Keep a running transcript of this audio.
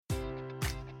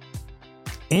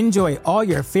Enjoy all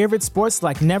your favorite sports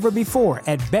like never before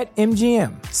at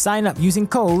BetMGM. Sign up using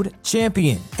code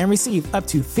CHAMPION and receive up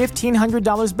to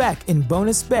 $1,500 back in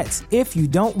bonus bets if you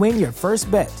don't win your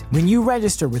first bet. When you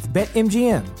register with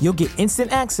BetMGM, you'll get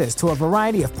instant access to a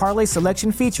variety of parlay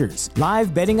selection features,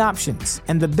 live betting options,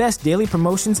 and the best daily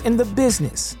promotions in the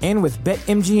business. And with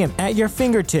BetMGM at your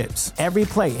fingertips, every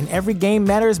play and every game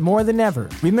matters more than ever.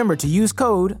 Remember to use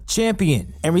code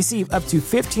CHAMPION and receive up to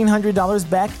 $1,500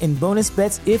 back in bonus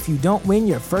bets if you don't win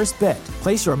your first bet.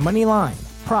 Place your money line,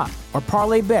 prop, or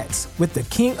parlay bets with the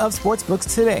king of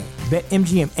sportsbooks today.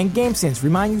 BetMGM and GameSense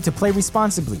remind you to play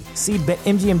responsibly. See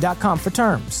BetMGM.com for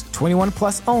terms. 21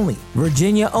 plus only.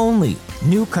 Virginia only.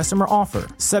 New customer offer.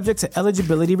 Subject to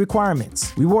eligibility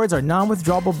requirements. Rewards are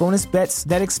non-withdrawable bonus bets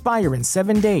that expire in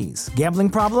 7 days. Gambling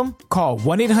problem? Call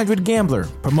 1-800-GAMBLER.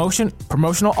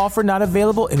 Promotional offer not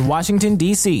available in Washington,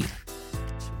 D.C.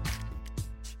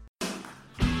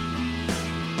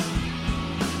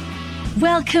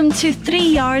 Welcome to 3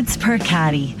 Yards Per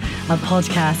Carry, a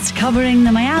podcast covering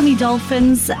the Miami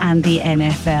Dolphins and the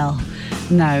NFL.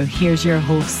 Now, here's your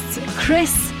hosts,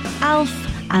 Chris, Alf,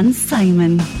 and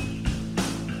Simon.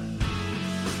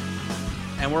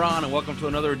 And we're on, and welcome to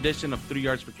another edition of 3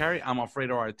 Yards Per Carry. I'm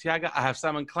Alfredo Arteaga. I have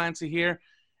Simon Clancy here,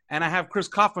 and I have Chris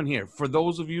Kaufman here. For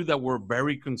those of you that were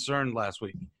very concerned last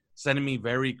week, sending me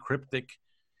very cryptic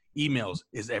emails,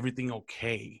 is everything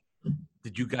okay?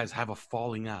 Did you guys have a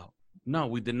falling out? No,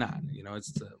 we did not. You know,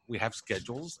 we have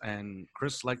schedules, and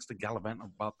Chris likes to gallivant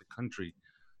about the country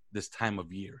this time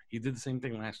of year. He did the same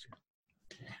thing last year.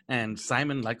 And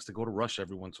Simon likes to go to Russia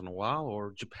every once in a while,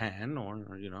 or Japan,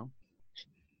 or you know,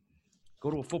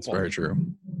 go to a football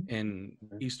game in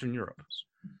Eastern Europe.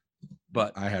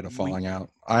 But I had a falling out.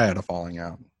 I had a falling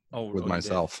out with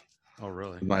myself. Oh,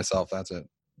 really? With myself, that's it.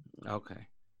 Okay.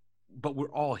 But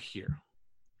we're all here.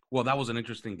 Well, that was an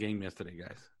interesting game yesterday,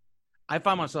 guys. I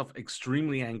found myself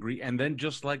extremely angry, and then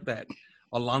just like that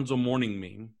Alonzo Mourning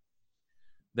meme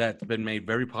that's been made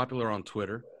very popular on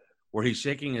Twitter, where he's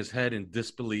shaking his head in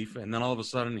disbelief, and then all of a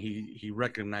sudden he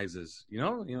recognizes, you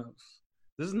know,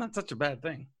 this is not such a bad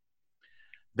thing.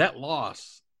 That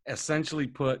loss essentially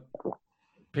put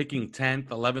picking 10th,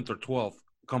 11th, or 12th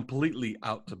completely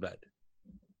out to bed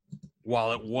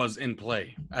while it was in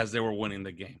play as they were winning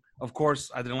the game. Of course,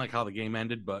 I didn't like how the game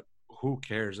ended, but who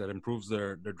cares? That improves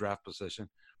their draft position.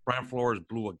 Brian Flores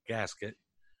blew a gasket.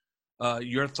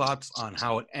 Your thoughts on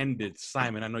how it ended,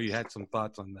 Simon? I know you had some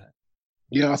thoughts on that.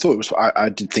 Yeah, I thought it was. I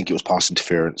did think it was pass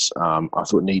interference. I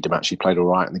thought Needham actually played all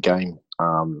right in the game,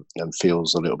 and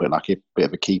feels a little bit like a bit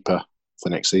of a keeper for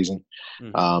next season.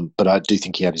 Mm-hmm. But I do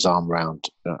think he had his arm around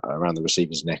the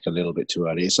receiver's neck a little bit too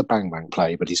early. It's a bang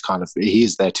play, but he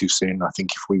is there too soon. I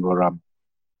think if we were on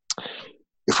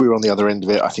the other end of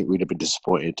it, I think we'd have been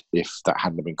disappointed if that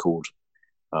hadn't been called,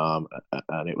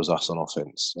 and it was us on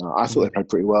offense. I thought they played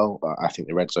pretty well. I think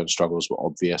the red zone struggles were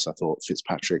obvious. I thought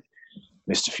Fitzpatrick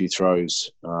missed a few throws,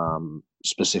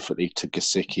 specifically to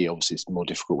Gesicki. Obviously, it's more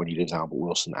difficult when you lose Albert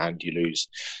Wilson and you lose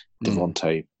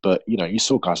Devontae. But, you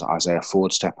saw guys like Isaiah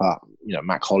Ford step up.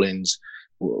 Mac Hollins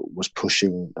was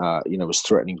pushing, was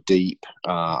threatening deep.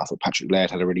 I thought Patrick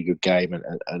Laird had a really good game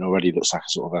and already looks like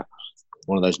a sort of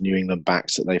one of those New England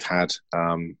backs that they've had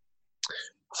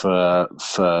for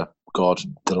the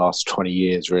last 20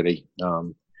 years, really.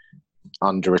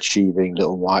 Underachieving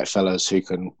little white fellas who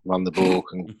can run the ball,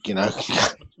 can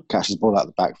catch the ball out of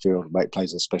the backfield, make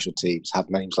plays on special teams, have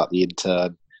names like the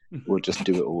intern, will just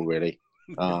do it all, really.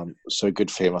 So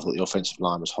good for him. I thought the offensive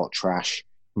line was hot trash.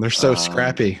 They're so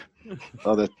scrappy.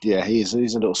 He's a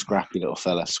little scrappy little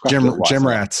fella. Gym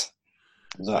rats.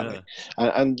 Exactly.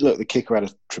 Yeah. And look, the kicker had a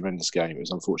tremendous game. It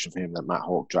was unfortunate for him that Matt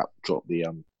Hawk dropped the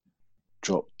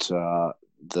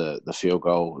field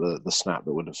goal, the snap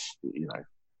that would have,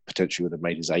 potentially would have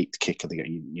made his 8th kick. I think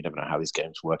you never know how these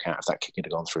games work out. If that kick had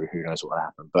gone through, who knows what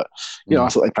happened. But, I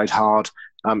thought they played hard.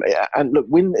 And look,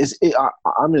 I'm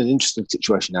in an interesting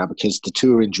situation now because the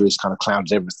Tua injuries kind of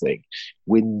clouded everything.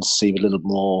 Wins seem a little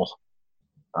more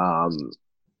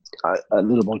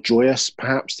joyous,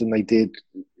 perhaps, than they did,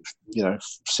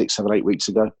 6, 7, 8 weeks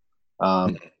ago.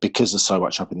 Because there's so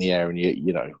much up in the air, and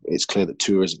it's clear that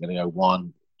Tua isn't going to go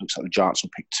 1. Looks like the Giants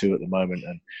will pick 2 at the moment,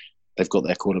 and they've got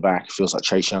their quarterback. It feels like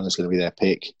Chase Young is going to be their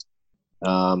pick.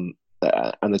 And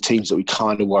the teams that we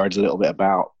kind of worried a little bit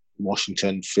about,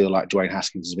 Washington, feel like Dwayne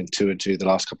Haskins has been 2-2 the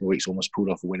last couple of weeks, almost pulled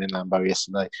off a win in Lambeau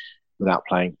yesterday without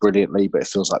playing brilliantly. But it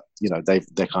feels like,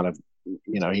 they're kind of,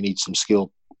 he needs some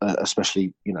skill,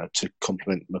 especially, to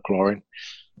complement McLaurin.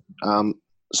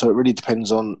 So it really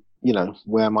depends on,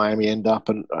 where Miami end up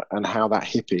and how that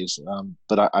hip is.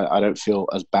 But I don't feel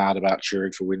as bad about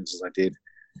cheering for wins as I did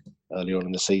earlier on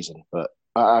in the season. But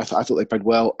I thought they played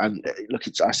well. And look,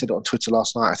 I said it on Twitter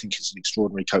last night. I think it's an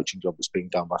extraordinary coaching job that's being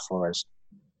done by Flores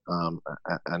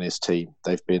and his team.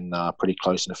 They've been pretty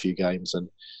close in a few games. And,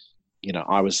 you know,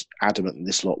 I was adamant that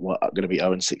this lot were going to be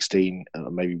 0-16,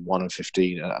 maybe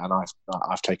 1-15. And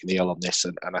I've taken the L on this.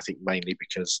 And I think mainly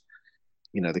because,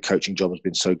 you know, the coaching job has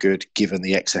been so good given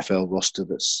the XFL roster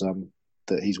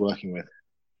that he's working with.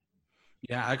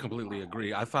 Yeah, I completely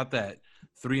agree. I thought that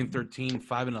 3-13,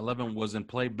 5-11 was in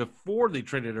play before they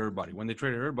traded everybody. When they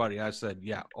traded everybody, I said,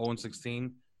 yeah, 0-16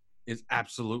 is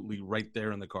absolutely right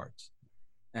there in the cards.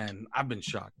 And I've been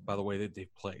shocked by the way that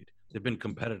they've played. They've been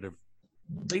competitive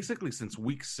basically since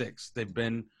week 6. They've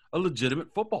been a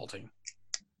legitimate football team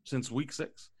since week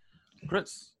 6.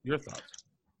 Chris, your thoughts?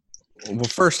 Well,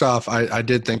 first off, I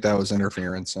did think that was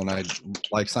interference, and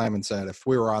like Simon said, if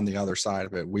we were on the other side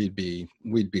of it, we'd be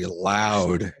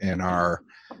loud in our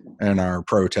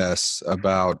protests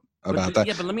about that.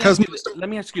 Yeah, but let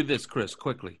me ask you this, Chris,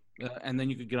 quickly, and then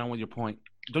you could get on with your point.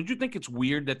 Don't you think it's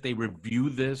weird that they review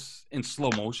this in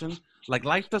slow motion? Like,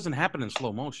 life doesn't happen in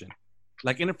slow motion.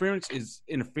 Like, interference is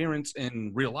interference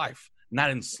in real life,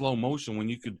 not in slow motion when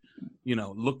you could, you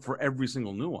know, look for every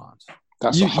single nuance.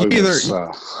 That's you either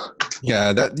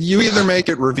make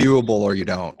it reviewable or you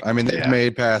don't. I mean, they've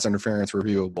made pass interference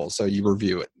reviewable, so you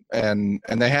review it, and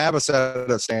they have a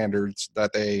set of standards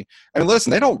that they. I mean,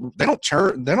 listen, they don't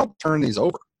turn these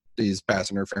over, these pass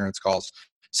interference calls.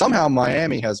 Somehow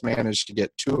Miami has managed to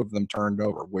get 2 of them turned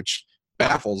over, which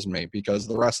baffles me because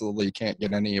the rest of the league can't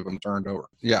get any of them turned over.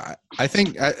 Yeah, I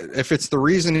think if it's the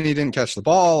reason he didn't catch the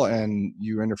ball and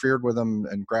you interfered with him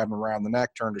and grabbed him around the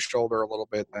neck, turned his shoulder a little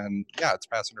bit, then yeah, it's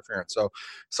pass interference. So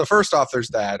first off, there's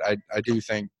that. I do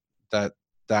think that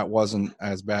wasn't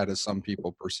as bad as some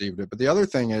people perceived it. But the other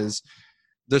thing is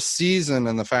the season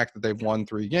and the fact that they've won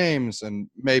 3 games and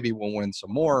maybe we'll win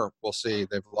some more. We'll see.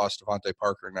 They've lost Devontae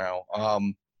Parker now.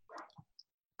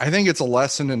 I think it's a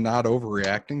lesson in not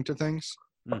overreacting to things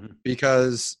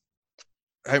because,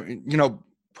 you know,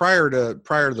 prior to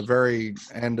the very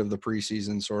end of the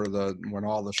preseason, sort of when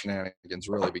all the shenanigans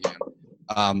really began,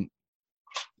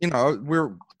 you know,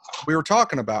 we were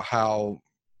talking about how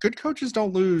good coaches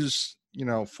don't lose, you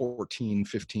know, 14,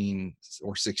 15,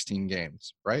 or 16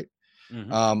 games, right?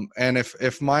 Mm-hmm. And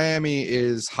if Miami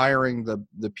is hiring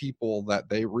the people that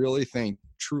they really think,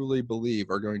 truly believe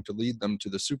are going to lead them to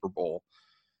the Super Bowl,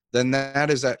 then that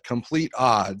is at complete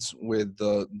odds with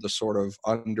the sort of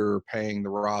underpaying the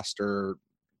roster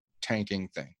tanking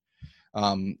thing.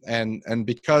 And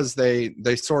because they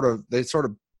sort of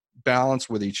balance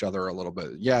with each other a little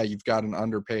bit. Yeah, you've got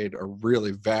a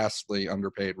really vastly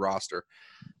underpaid roster.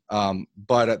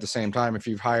 But at the same time, if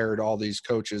you've hired all these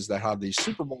coaches that have these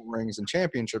Super Bowl rings and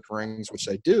championship rings, which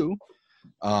they do,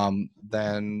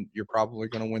 then you're probably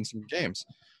going to win some games.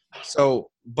 So,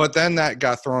 but then that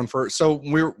got thrown for. So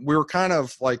we were kind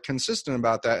of like consistent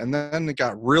about that, and then it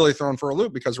got really thrown for a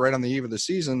loop because right on the eve of the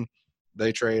season,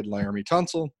 they trade Laramie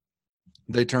Tunsil.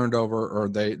 They turned over, or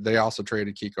they also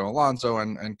traded Kiko Alonso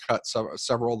and cut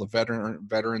several of the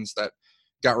veterans that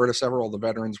got rid of several of the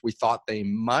veterans we thought they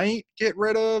might get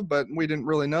rid of, but we didn't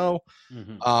really know.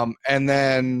 Mm-hmm. And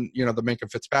then, you know, the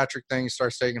Minkah Fitzpatrick thing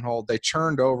starts taking hold. They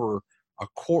churned over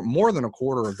more than a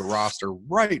quarter of the roster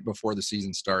right before the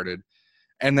season started,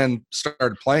 and then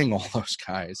started playing all those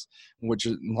guys, which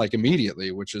is like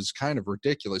immediately, which is kind of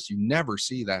ridiculous. You never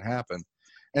see that happen.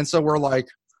 And so we're like,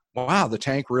 wow, the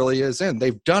tank really is in.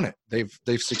 They've done it.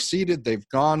 They've succeeded. They've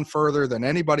gone further than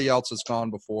anybody else has gone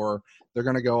before. They're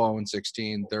going to go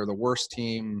 0-16. They're the worst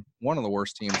team, one of the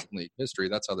worst teams in league history.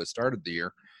 That's how they started the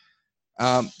year.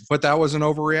 But that was an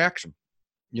overreaction.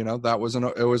 You know, it was an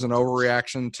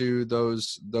overreaction to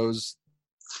those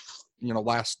you know,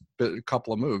 last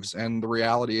couple of moves. And the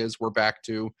reality is we're back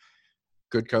to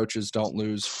good coaches don't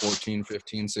lose 14,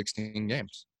 15, 16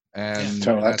 games. And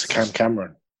tell that to Cam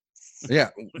Cameron. Yeah,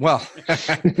 well,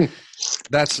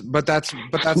 that's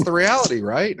the reality,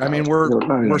 right? I mean,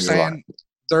 we're saying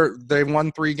they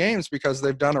won 3 games because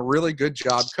they've done a really good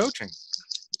job coaching,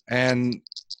 and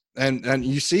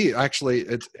you see, actually,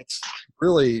 it's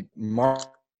really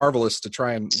marvelous to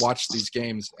try and watch these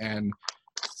games and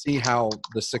see how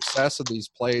the success of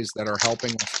these plays that are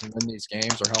helping us to win these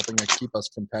games are helping to keep us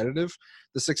competitive.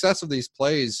 The success of these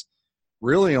plays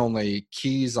really only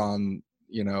keys on,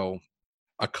 you know,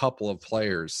 a couple of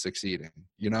players succeeding.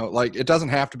 You know, like it doesn't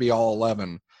have to be all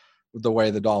 11 the way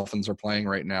the Dolphins are playing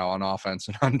right now on offense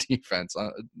and on defense.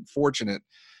 Fortunate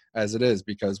as it is,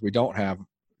 because we don't have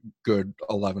good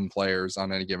 11 players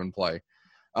on any given play.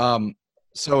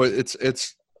 So it's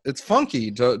it's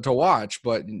funky to watch,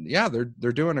 but yeah,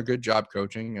 they're doing a good job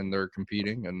coaching and they're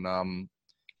competing and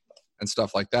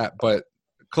stuff like that. But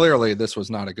clearly, this was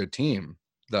not a good team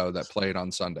though that played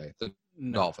on Sunday, the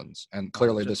Dolphins, and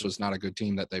clearly this was not a good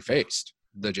team that they faced,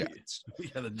 the Jets.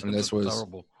 Yeah, the Jets and this was was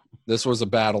terrible. This was a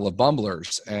battle of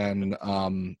bumblers, and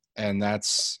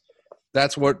that's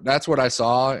what I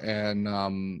saw,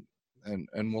 and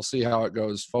we'll see how it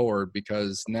goes forward,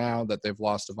 because now that they've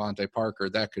lost Devontae Parker,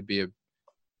 that could be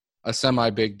a semi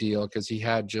big deal, because he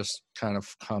had just kind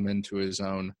of come into his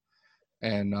own,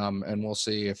 and we'll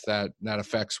see if that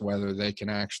affects whether they can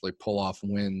actually pull off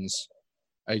wins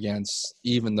against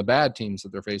even the bad teams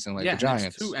that they're facing, like the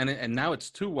Giants. And now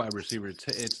it's two wide receivers.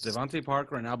 It's Devontae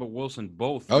Parker and Albert Wilson,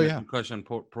 both in the concussion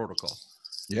protocol.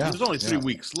 Yeah, there's only 3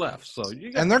 weeks left, so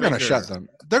they're going to shut them.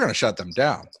 They're going to shut them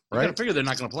down, right? You got to figure they're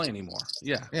not going to play anymore.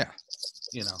 Yeah.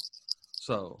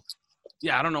 So,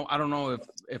 yeah, I don't know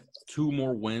if 2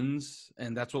 more wins,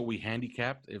 and that's what we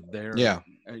handicapped. If they're,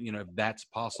 if that's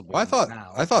possible. Well,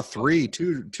 I thought 3,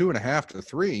 2.5 to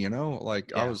 3.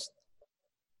 I was.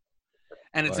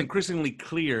 And it's increasingly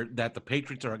clear that the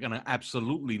Patriots are going to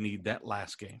absolutely need that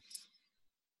last game,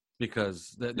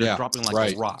 because they're dropping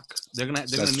like a rock. They're gonna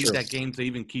need that game to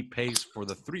even keep pace for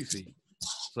the 3 seed.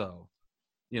 So,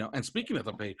 and speaking of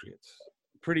the Patriots,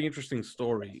 pretty interesting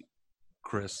story,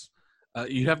 Chris.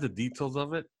 You have the details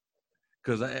of it,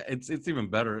 because it's even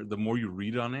better the more you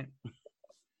read on it.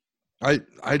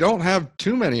 I don't have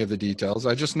too many of the details.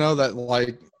 I just know that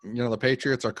the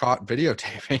Patriots are caught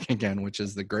videotaping again, which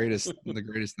is the greatest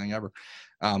thing ever.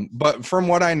 But from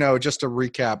what I know, just to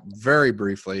recap very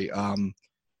briefly,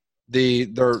 the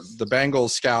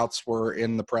Bengals scouts were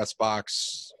in the press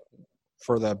box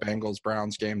for the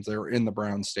Bengals-Browns games. They were in the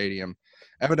Browns stadium.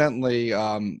 Evidently,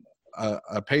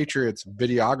 a Patriots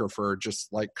videographer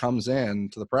just comes in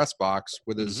to the press box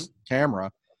with his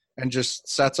camera and just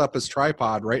sets up his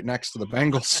tripod right next to the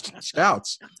Bengals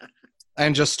scouts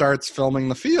and just starts filming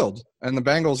the field. And the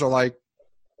Bengals are like,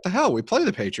 the hell, we play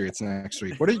the Patriots next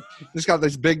week. What are you? He's got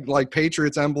these big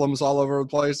Patriots emblems all over the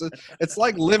place. It's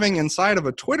like living inside of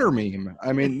a Twitter meme.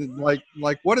 I mean,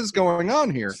 what is going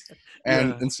on here?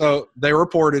 And so they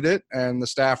reported it, and the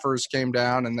staffers came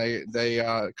down and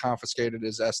they confiscated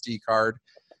his SD card.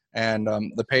 And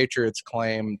the Patriots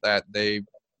claim that they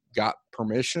got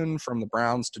permission from the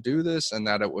Browns to do this, and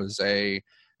that it was a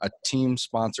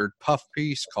team-sponsored puff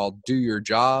piece called "Do Your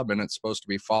Job," and it's supposed to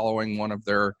be following one of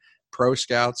their pro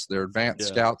scouts, their advanced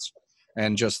scouts,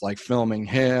 and just filming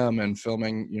him and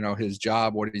filming, his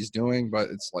job, what he's doing. But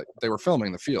it's they were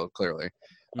filming the field clearly,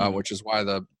 which is why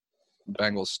the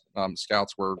Bengals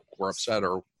scouts were upset,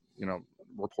 or,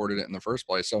 reported it in the first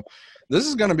place. So this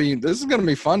is going to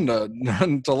be fun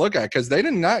to look at, because they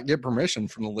did not get permission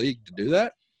from the league to do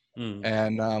that.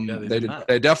 And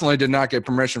they definitely did not get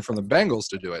permission from the Bengals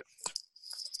to do it.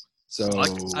 So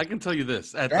I can tell you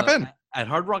this: at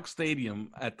Hard Rock Stadium,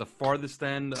 at the farthest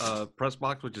end press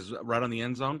box, which is right on the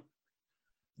end zone,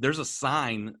 there's a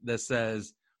sign that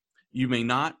says, "You may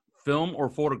not film or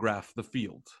photograph the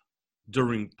field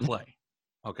during play."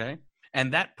 Okay,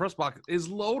 and that press box is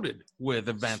loaded with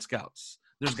advanced scouts.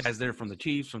 There's guys there from the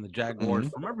Chiefs, from the Jaguars,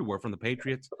 from everywhere, from the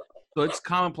Patriots. So it's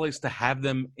commonplace to have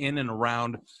them in and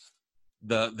around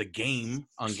the game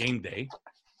on game day,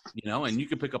 and you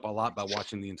can pick up a lot by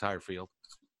watching the entire field.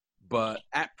 But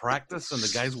at practice, and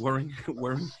the guy's wearing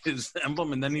his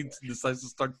emblem, and then he decides to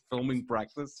start filming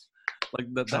practice,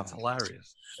 that's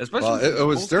hilarious. Especially it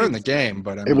was during the game,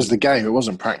 but it was the game. It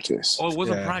wasn't practice. Oh, it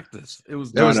wasn't practice. It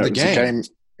was the game.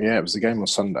 Yeah, it was the game on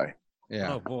Sunday.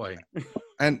 Yeah. Oh boy.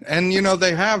 And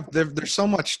there's so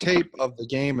much tape of the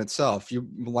game itself. You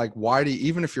why do you,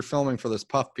 even if you're filming for this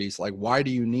puff piece, why do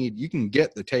you can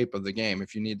get the tape of the game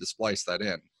if you need to splice that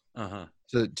in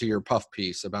to your puff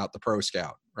piece about the pro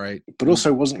scout, right? But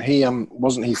also, wasn't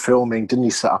he filming? Didn't he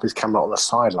set up his camera on the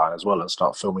sideline as well and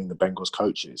start filming the Bengals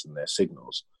coaches and their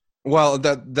signals? Well,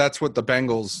 that's what the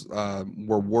Bengals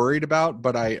were worried about.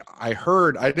 But I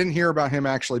didn't hear about him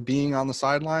actually being on the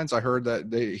sidelines. I heard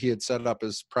that he had set up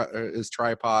his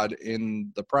tripod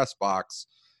in the press box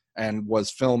and was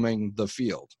filming the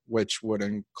field, which would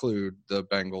include the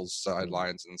Bengals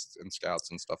sidelines and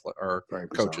scouts and stuff, or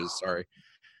coaches. Sorry.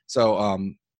 So,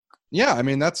 I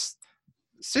mean, that's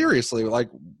seriously,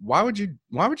 why would you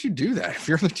do that if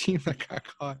you're the team that got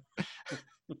caught?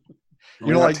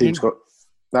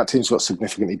 That team's got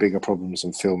significantly bigger problems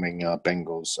than filming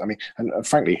Bengals. I mean, and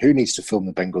frankly, who needs to film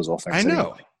the Bengals offense?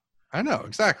 I know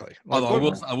exactly.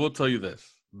 Although I will tell you this: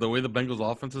 the way the Bengals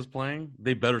offense is playing,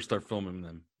 they better start filming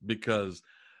them, because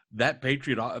that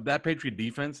Patriot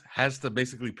defense has to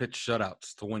basically pitch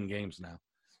shutouts to win games now.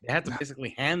 They had to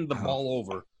basically hand the ball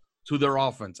over to their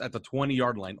offense at the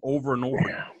 20-yard line over and over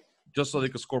again, just so they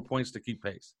could score points to keep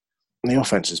pace. And the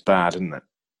offense is bad, isn't it?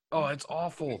 Oh, it's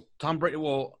awful. Tom Brady.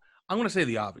 Well, I'm going to say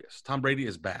the obvious. Tom Brady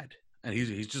is bad, and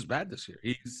he's just bad this year.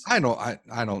 I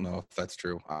don't know if that's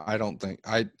true. I don't think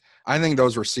I think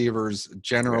those receivers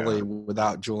generally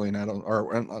without Julian Edelman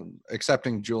or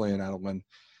excepting Julian Edelman,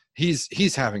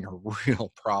 he's having a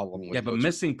real problem. But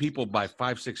missing people by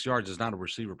 5-6 yards is not a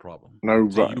receiver problem. No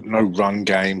run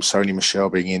game. Sony Michel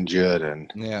being injured,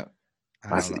 and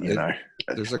there's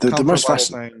a the most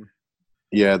fascinating.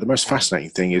 Yeah, the most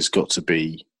fascinating thing has got to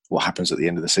be what happens at the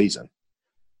end of the season.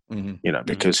 Mm-hmm.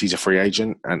 Because he's a free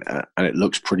agent, and it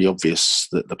looks pretty obvious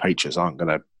that the Patriots aren't going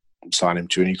to sign him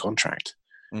to a new contract.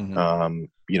 Mm-hmm.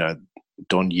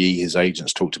 Don Yee, his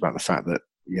agents, talked about the fact that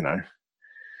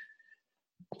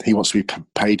he wants to be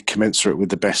paid commensurate with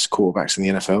the best quarterbacks in the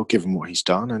NFL, given what he's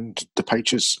done. And the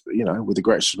Patriots, with the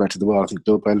greatest respect in the world, I think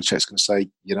Bill Belichick's going to say,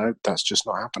 that's just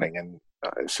not happening. And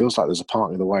it feels like there's a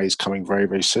part of the way is coming very,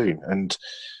 very soon. And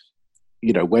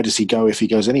where does he go if he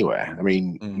goes anywhere? I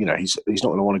mean, he's not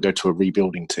going to want to go to a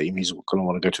rebuilding team. He's going to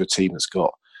want to go to a team that's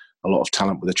got a lot of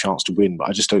talent with a chance to win. But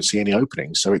I just don't see any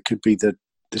openings. So it could be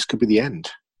this could be the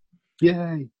end.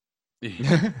 Yay!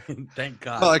 Thank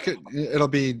God. Well,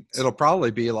 it'll probably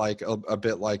be like a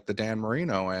bit like the Dan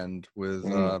Marino end with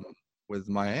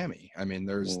Miami. I mean,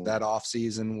 there's that off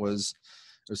season was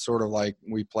sort of like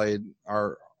we played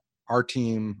our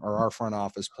team or our front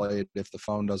office played. If the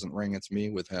phone doesn't ring, it's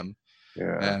me with him.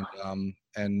 Yeah.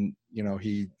 And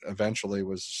he eventually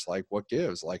was just like, what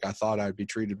gives? Like, I thought I'd be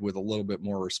treated with a little bit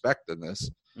more respect than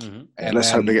this. Mm-hmm. And let's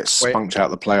hope they get spunked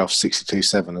out the playoffs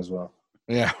 62-7 as well.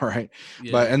 Yeah, right.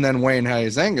 Yeah. And then Wayne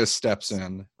Hayes-Angus steps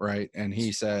in, right? And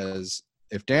he says,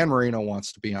 if Dan Marino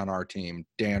wants to be on our team,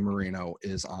 Dan Marino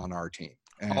is on our team.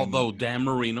 And although Dan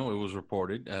Marino, it was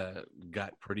reported,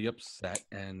 got pretty upset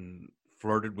and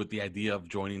flirted with the idea of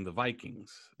joining the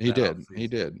Vikings. He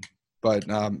did. But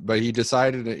he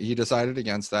decided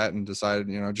against that and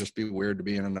decided, just be weird to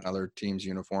be in another team's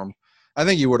uniform. I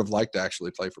think he would have liked to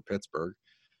actually play for Pittsburgh.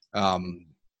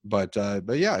 But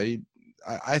yeah,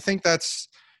 I think that's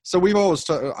so. We've always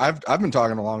I've been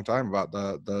talking a long time about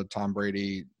the Tom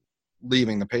Brady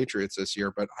leaving the Patriots this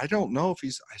year, but I don't know if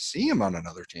I see him on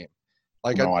another team.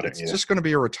 Like, it's just going to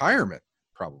be a retirement,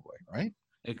 probably, right?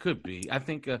 It could be. I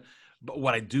think, but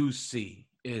what I do see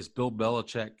is Bill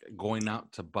Belichick going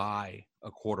out to buy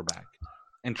a quarterback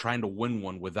and trying to win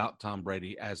one without Tom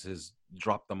Brady as his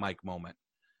drop the mic moment.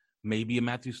 Maybe a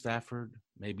Matthew Stafford,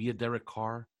 maybe a Derek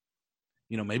Carr.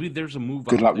 Maybe there's a move.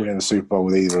 Good luck winning the Super Bowl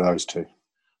with either of those two.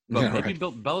 But maybe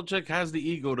Bill Belichick has the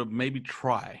ego to maybe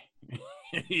try.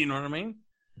 You know what I mean?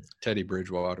 Teddy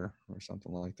Bridgewater or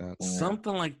something like that.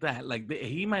 Something like that. Like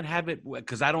he might have it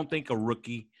because I don't think a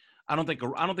rookie. I don't think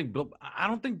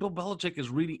Bill Belichick is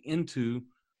really into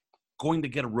going to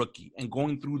get a rookie and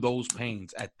going through those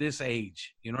pains at this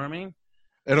age. You know what I mean?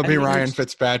 It'll be Ryan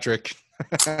Fitzpatrick.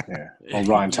 Yeah. Or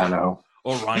Ryan Tannehill.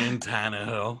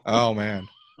 Oh man.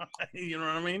 You know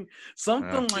what I mean?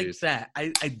 Something like that.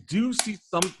 I do see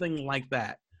something like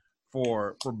that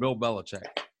for Bill Belichick.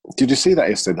 Did you see that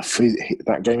yesterday?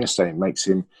 That game yesterday makes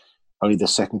him only the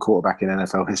second quarterback in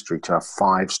NFL history to have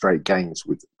 5 straight games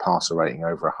with passer rating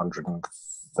over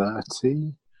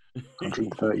 130,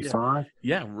 135.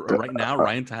 Yeah, right now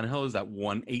Ryan Tannehill is at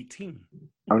 118.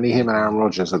 Only him and Aaron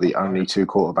Rodgers are the only 2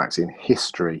 quarterbacks in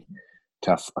history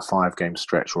to have a 5-game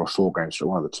stretch or a 4-game stretch,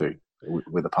 one of the two,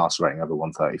 with a passer rating over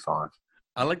 135.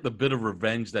 I like the bit of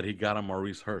revenge that he got on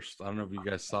Maurice Hurst. I don't know if you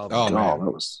guys saw that. Oh, man,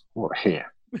 that was what a hit.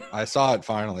 I saw it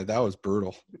finally. That was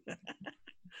brutal.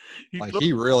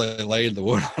 He really laid the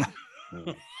wood on him.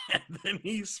 And then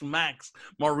he smacks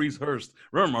Maurice Hurst.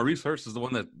 Remember, Maurice Hurst is the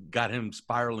one that got him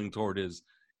spiraling toward his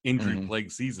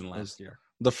injury-plagued season last year.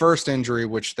 The first injury,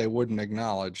 which they wouldn't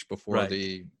acknowledge before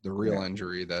the real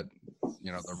injury, that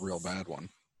the real bad one.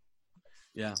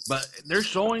 Yeah, but they're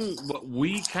showing what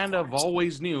we kind of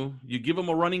always knew. You give him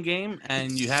a running game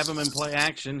and you have him in play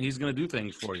action, he's going to do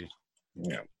things for you.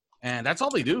 Yeah. And that's all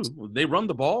they do. They run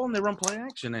the ball and they run play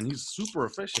action, and he's super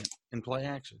efficient in play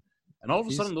action. And all of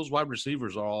a sudden, those wide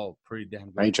receivers are all pretty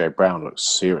damn good. A.J. Brown looks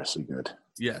seriously good.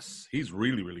 Yes, he's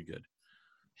really, really good.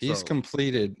 He's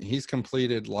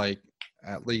completed like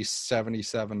at least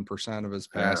 77% of his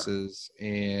passes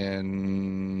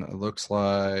in, it looks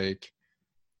like,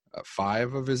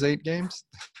 5 of his 8 games.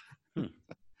 Yeah,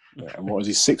 and what was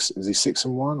he, 6? Is he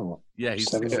 6-1 or? Yeah, he's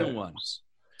 6-1.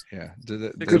 Yeah,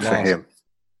 good for him.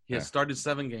 He has started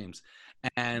 7 games,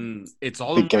 and it's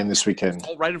all big game this weekend. It's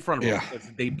all right in front of them.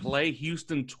 They play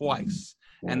Houston twice,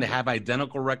 and they have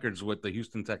identical records with the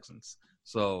Houston Texans.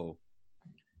 So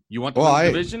you want to win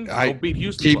the division? Go beat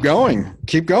Houston. Keep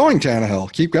going,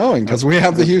 Tannehill. Keep going because we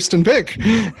have the Houston pick.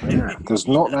 Yeah, there's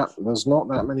not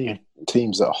that many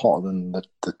teams that are hotter than the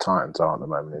Titans are at the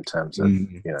moment in terms of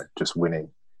just winning.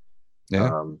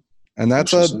 Yeah, and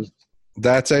that's a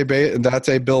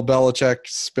Bill Belichick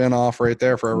spin-off right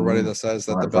there for everybody that says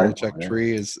that the Belichick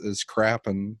tree is crap,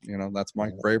 and that's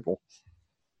Mike Vrabel.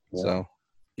 Yeah. So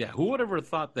who would ever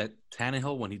thought that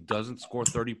Tannehill, when he doesn't score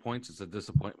 30 points, is a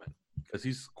disappointment? Because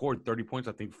he's scored 30 points,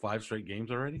 I think, 5 straight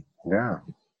games already. Yeah,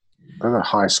 they're the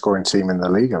highest scoring team in the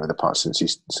league over the past since he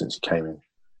came in.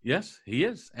 Yes, he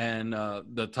is, and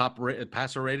the top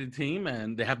passer rated team,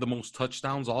 and they have the most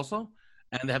touchdowns also,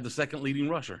 and they have the second leading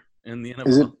rusher in the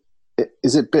NFL.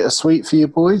 Is it bittersweet for you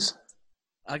boys?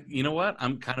 You know what?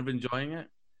 I'm kind of enjoying it.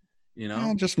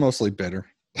 Just mostly bitter.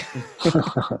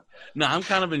 No, I'm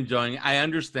kind of enjoying it. I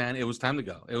understand it was time to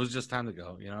go. It was just time to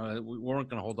go. We weren't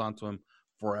going to hold on to him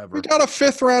forever. We got a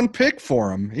 5th round pick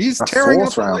for him. He's tearing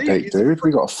up the league. Pick, dude.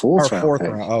 We got a 4th round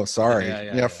pick. Oh, sorry.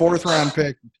 Yeah, 4th round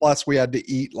pick. Plus, we had to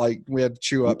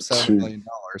chew up $7 million.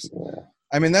 Yeah.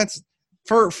 I mean, that's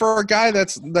for a guy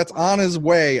that's on his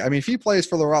way. I mean, if he plays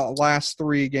for the last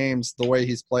 3 games the way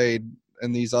he's played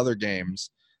in these other games,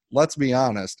 let's be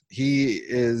honest, he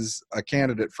is a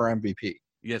candidate for MVP.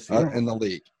 Yes, in the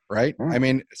league, right? I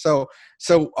mean, so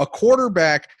a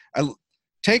quarterback.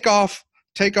 Take off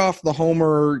the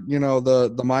homer,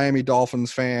 the Miami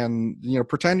Dolphins fan,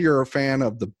 pretend you're a fan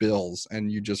of the Bills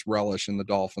and you just relish in the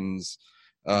Dolphins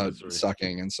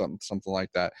sucking and something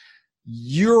like that.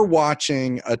 You're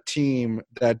watching a team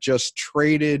that just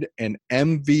traded an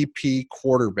MVP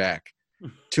quarterback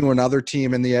to another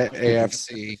team in the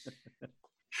AFC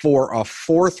for a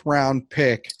 4th round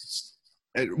pick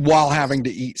while having to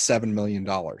eat $7 million.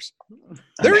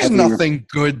 There's nothing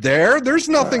good there. There's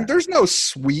nothing. There's no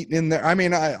sweet in there. I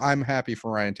mean, I'm happy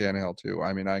for Ryan Tannehill too.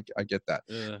 I mean, I get that,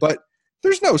 but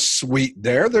there's no sweet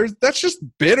there. That's just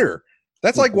bitter.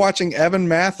 That's like watching Evan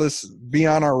Mathis be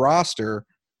on our roster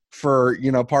for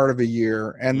part of a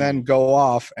year and then go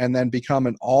off and then become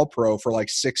an All-Pro for like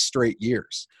 6 straight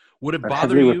years. Would it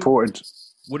bother you?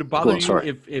 Would it bother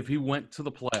you if he went to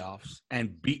the playoffs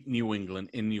and beat New England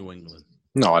in New England?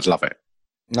 No, I'd love it.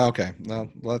 Okay, well,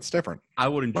 that's different. I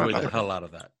would enjoy the hell out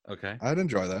of that. Okay, I'd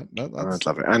enjoy that. I'd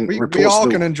love it. And we all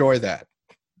can enjoy that.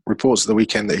 Reports of the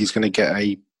weekend that he's going to get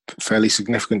a fairly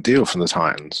significant deal from the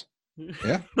Titans.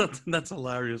 Yeah, that's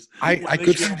hilarious.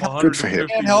 Good for him.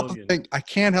 I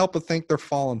can't help but think they're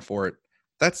falling for it.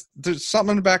 There's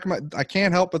something in the back of my. I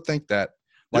can't help but think that.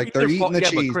 Like they're eating the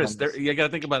cheese. But Chris, you got to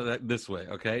think about it this way,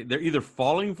 okay? They're either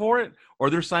falling for it or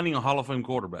they're signing a Hall of Fame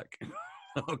quarterback.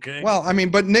 Okay. Well, I mean,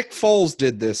 but Nick Foles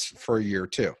did this for a year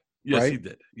too. Yes, right? he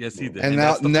did. Yes, he did. And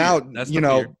now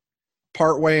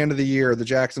part way into the year, the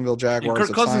Jacksonville Jaguars. And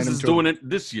Kirk Cousins is doing it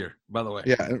this year, by the way.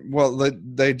 Yeah. Well,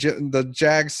 the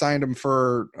Jags signed him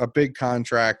for a big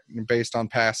contract based on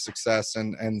past success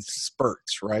and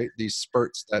spurts, right? These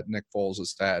spurts that Nick Foles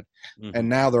has had. Mm-hmm. And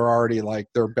now they're already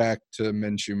they're back to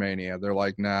Minshew mania. They're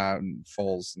like, nah,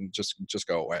 Foles, just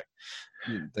go away.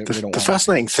 The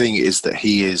fascinating thing is that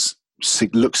he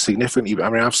looks significantly. I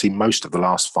mean, I've seen most of the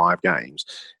last 5 games.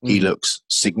 He looks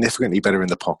significantly better in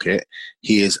the pocket.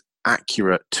 He is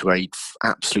accurate to a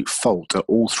absolute fault at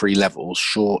all 3 levels: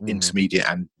 short, intermediate,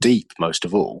 and deep. Most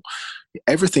of all,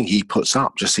 everything he puts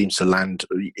up just seems to land.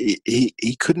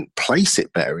 He couldn't place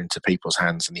it better into people's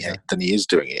hands than he is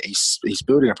doing it. He's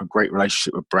building up a great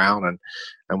relationship with Brown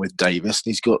and with Davis. And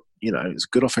he's got it's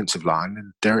a good offensive line,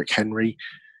 and Derrick Henry.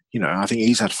 I think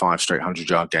he's had 5 straight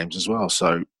 100-yard games as well.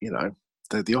 So,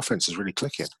 the offense is really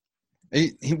clicking.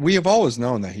 We have always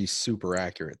known that he's super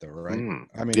accurate, though, right?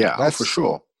 I mean, that's for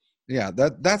sure. Yeah,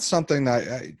 that's something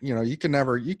that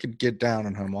you could get down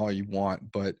on him all you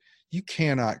want, but you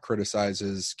cannot criticize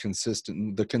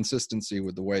the consistency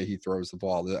with the way he throws the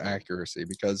ball, the accuracy,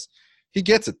 because he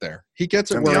gets it there. He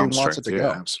gets it where he wants it to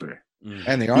go. Absolutely.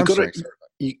 And the arm strength.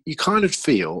 You kind of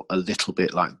feel a little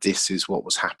bit like this is what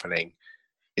was happening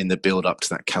in the build-up to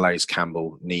that Calais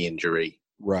Campbell knee injury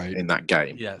in that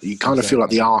game. Yes, you kind of feel like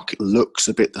the arc looks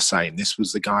a bit the same. This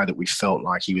was the guy that we felt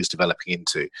like he was developing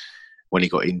into when he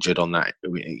got injured on that,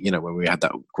 when we had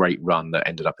that great run that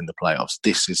ended up in the playoffs.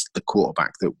 This is the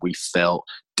quarterback that we felt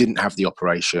didn't have the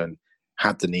operation,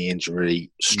 had the knee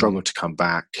injury, struggled to come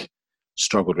back,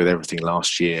 struggled with everything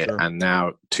last year. Sure. And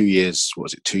now 2 years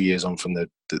on from the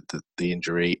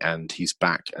injury, and he's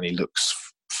back and he looks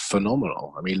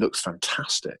phenomenal. I mean, he looks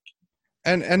fantastic.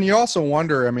 And you also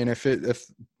wonder, I mean, if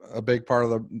a big part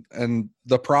of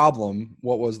the problem.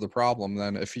 What was the problem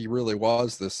then? If he really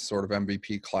was this sort of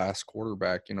MVP class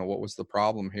quarterback, what was the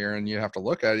problem here? And you have to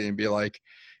look at it and be like,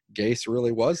 Gase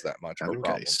really was that much of a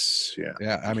problem. Gase,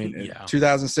 yeah. I mean, in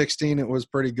 2016 it was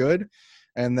pretty good,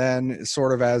 and then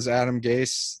sort of as Adam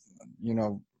Gase,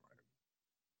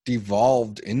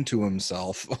 devolved into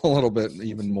himself a little bit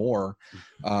even more.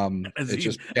 It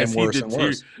just became worse and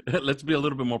worse. Let's be a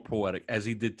little bit more poetic. As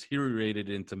he deteriorated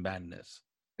into madness.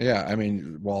 Yeah, I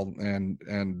mean, well, and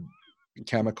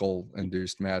chemical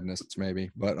induced madness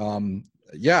maybe, but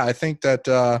yeah, I think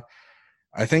that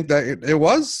it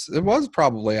was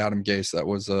probably Adam Gase that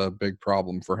was a big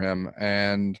problem for him,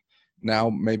 and now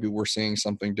maybe we're seeing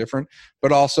something different.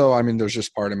 But also, I mean, there's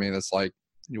just part of me that's like,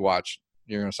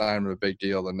 you're going to sign him to a big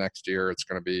deal. The next year, there's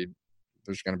going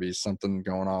to be something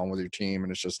going on with your team,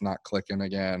 and it's just not clicking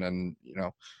again. And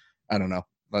I don't know,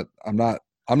 but I'm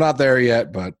not there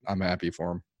yet, but I'm happy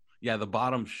for him. Yeah, the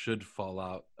bottom should fall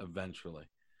out eventually.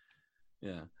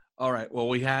 Yeah. All right. Well,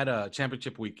 we had a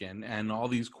championship weekend, and all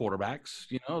these quarterbacks,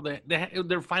 they had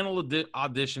their final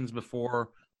auditions before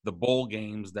the bowl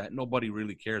games that nobody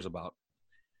really cares about,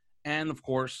 and of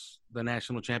course, the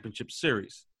national championship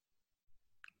series.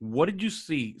 What did you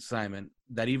see, Simon,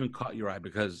 that even caught your eye?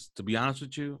 Because, to be honest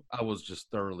with you, I was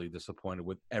just thoroughly disappointed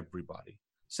with everybody.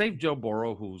 Save Joe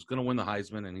Burrow, who's going to win the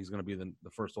Heisman, and he's going to be the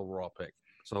first overall pick.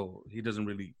 So he doesn't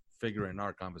really figure in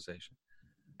our conversation.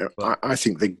 But I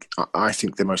think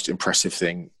the most impressive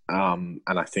thing, and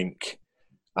I think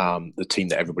the team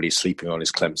that everybody's sleeping on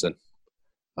is Clemson.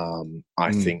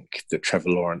 I think that Trevor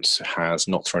Lawrence has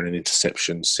not thrown an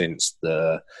interception since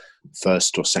the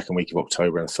first or second week of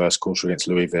October in the first quarter against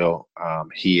Louisville.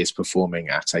 He is performing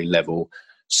at a level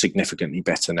significantly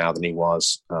better now than he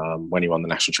was when he won the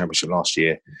national championship last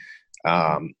year.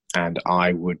 And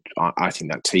I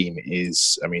think that team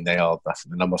is, they are the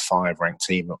number 5 ranked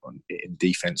team in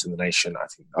defense in the nation.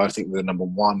 I think they're number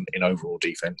 1 in overall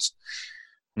defense.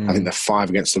 I think they're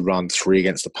 5 against the run, 3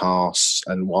 against the pass.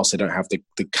 And whilst they don't have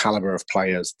the caliber of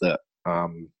players that,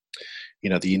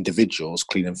 the individuals,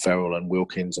 Cleveland Ferrell and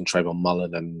Wilkins and Trayvon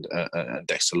Mullen and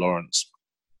Dexter Lawrence,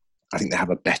 I think they have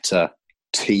a better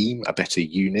team, a better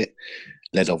unit,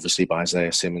 led obviously by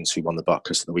Isaiah Simmons, who won the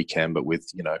Buckers at the weekend, but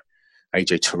with,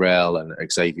 AJ Terrell and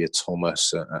Xavier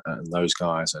Thomas and those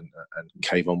guys and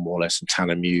Kayvon Wallace and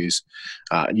Tanner Muse.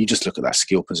 And you just look at that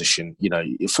skill position.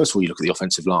 First of all, you look at the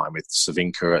offensive line with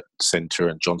Savinka at center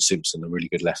and John Simpson, a really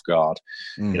good left guard.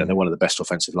 They're one of the best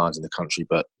offensive lines in the country.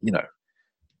 But,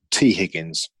 T.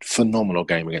 Higgins, phenomenal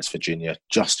game against Virginia.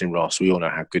 Justin Ross, we all know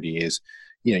how good he is.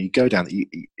 You go down,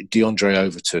 DeAndre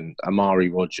Overton, Amari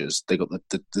Rogers. They got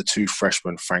the 2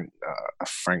 freshmen, Frank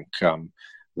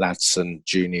Ladson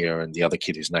Jr. and the other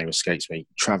kid whose name escapes me,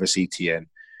 Travis Etienne.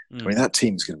 That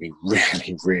team's going to be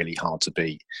really, really hard to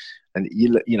beat. And you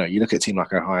look at a team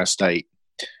like Ohio State.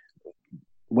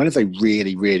 When have they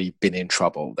really, really been in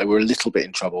trouble? They were a little bit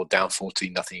in trouble, down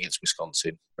 14-0 against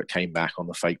Wisconsin, but came back on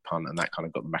the fake punt, and that kind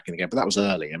of got them back in the game. But that was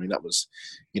early. That was,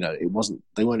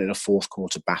 they weren't in a fourth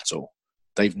quarter battle.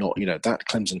 They've not, that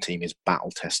Clemson team is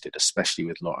battle tested, especially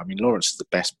with Lawrence. Lawrence is the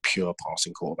best pure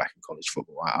passing quarterback in college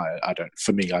football. I don't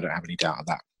have any doubt of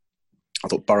that. I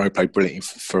thought Burrow played brilliantly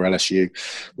for LSU,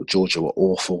 but Georgia were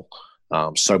awful.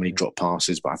 So many drop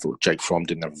passes, but I thought Jake Fromm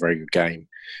didn't have a very good game.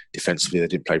 Defensively, they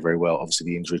didn't play very well. Obviously,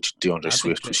 the injury to DeAndre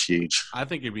Swift was huge. I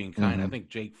think you're being kind. I think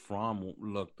Jake Fromm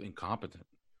looked incompetent.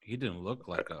 He didn't look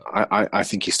like a... I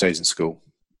think he stays in school.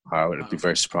 I would be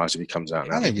very surprised if he comes out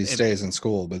now. I think he stays in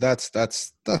school, but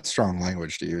that's strong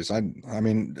language to use. I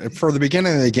mean, for the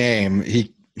beginning of the game,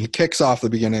 he kicks off the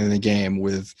beginning of the game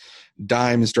with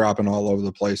dimes dropping all over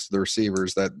the place to the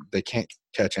receivers that they can't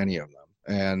catch any of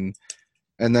them,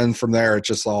 and then from there it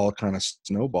just all kind of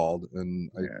snowballed.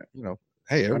 And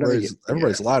hey,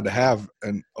 everybody's allowed to have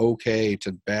an okay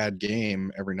to bad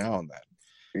game every now and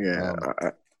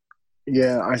then.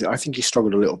 I think he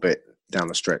struggled a little bit down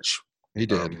the stretch. He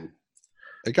did.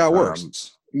 It got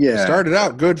worse. It started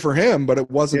out good for him, but it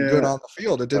wasn't good on the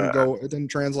field. It didn't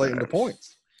translate into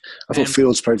points. I thought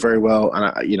Fields played very well,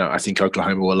 and I think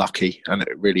Oklahoma were lucky. And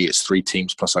it's 3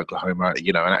 teams plus Oklahoma.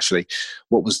 And actually,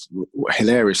 what was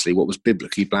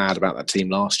biblically bad about that team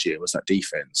last year was that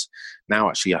defense. Now,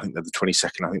 actually, I think they're the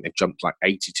 22nd. I think they've jumped like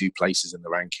 82 places in the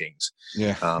rankings.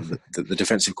 Yeah. The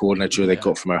defensive coordinator they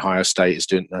got from Ohio State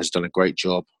has done a great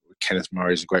job. Kenneth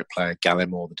Murray is a great player.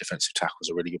 Gallimore, the defensive tackle, is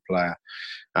a really good player.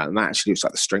 And that actually looks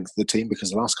like the strength of the team,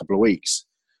 because the last couple of weeks,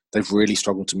 they've really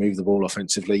struggled to move the ball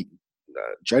offensively.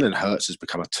 Jalen Hurts has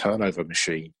become a turnover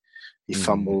machine. He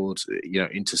fumbled,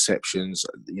 interceptions.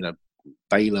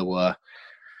 Baylor were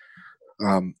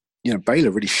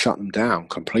Baylor really shut them down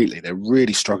completely. They're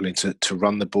really struggling to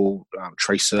run the ball.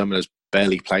 Trey Sermon has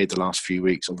barely played the last few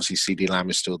weeks. Obviously, CeeDee Lamb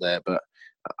is still there, but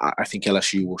I think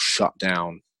LSU will shut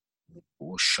Oklahoma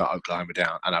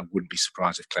down, and I wouldn't be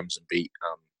surprised if Clemson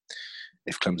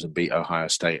beat Ohio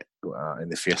State in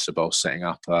the Fiesta Bowl, setting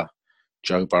up a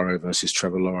Joe Burrow versus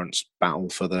Trevor Lawrence battle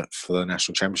for the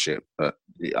national championship. But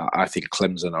I think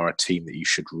Clemson are a team that you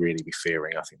should really be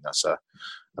fearing. I think that's a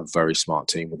very smart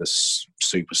team with a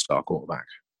superstar quarterback.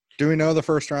 Do we know the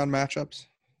first round matchups?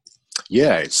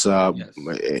 Yeah, it's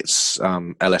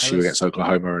LSU against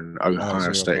Oklahoma and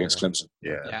Ohio State against Clemson.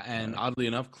 Yeah, and oddly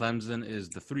enough, Clemson is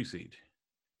the 3 seed.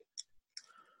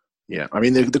 Yeah, I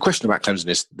mean the question about Clemson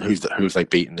is who have they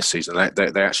beaten this season?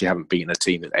 They actually haven't beaten a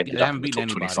team that ended up in the top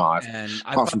 25,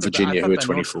 apart from Virginia, who are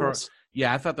 24th.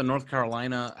 I thought the North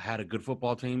Carolina had a good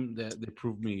football team. They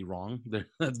proved me wrong.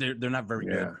 They're not very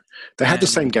good. They had the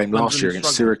same game last year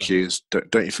against Syracuse.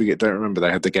 Don't you forget? Don't remember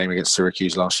they had the game against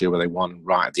Syracuse last year where they won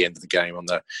right at the end of the game when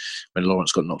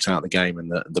Lawrence got knocked out of the game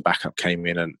and the backup came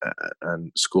in and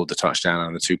scored the touchdown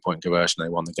and the 2-point conversion. They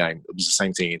won the game. It was the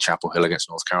same thing in Chapel Hill against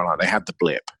North Carolina. They had the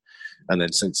blip. And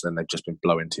then since then, they've just been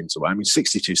blowing teams away. I mean,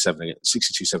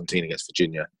 62-17 against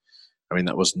Virginia. I mean,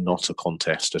 that was not a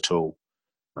contest at all.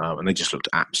 And they just looked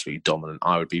absolutely dominant.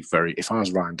 If I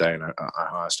was Ryan Day at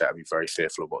Ohio State, I'd be very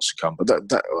fearful of what's to come. But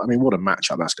what a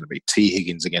matchup that's going to be. T.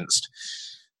 Higgins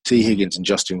and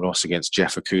Justin Ross against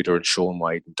Jeff Okudah and Sean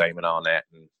Wade and Damon Arnett.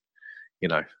 And,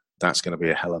 that's going to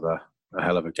be a hell of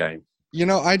a game.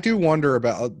 I do wonder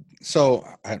about,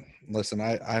 I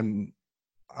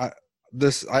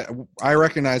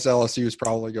recognize LSU is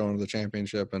probably going to the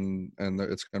championship and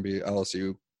it's going to be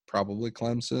LSU, probably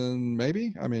Clemson,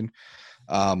 maybe. I mean,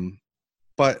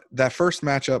 but that first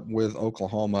matchup with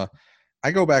Oklahoma,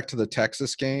 I go back to the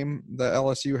Texas game that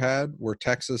LSU had where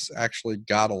Texas actually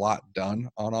got a lot done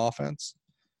on offense.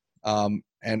 And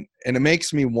it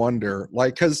makes me wonder,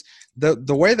 because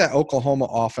the way that Oklahoma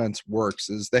offense works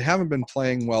is they haven't been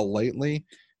playing well lately,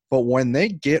 but when they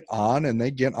get on and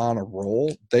they get on a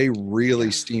roll, they really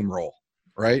steamroll,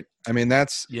 right? I mean,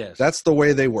 that's the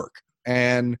way they work.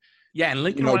 And and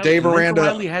Lincoln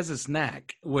Riley has this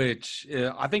knack, which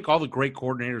I think all the great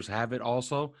coordinators have it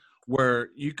also, where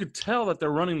you could tell that they're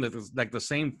running the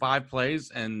same 5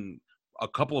 plays and a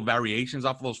couple of variations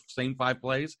off of those same 5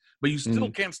 plays, but you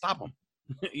still can't stop them.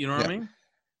 You know what I mean?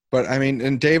 But I mean,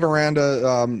 and Dave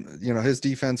Aranda, his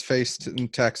defense faced in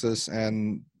Texas,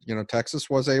 and Texas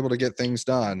was able to get things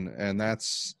done, and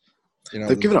that's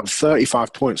they've given up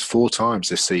 35 points 4 times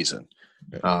this season.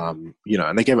 And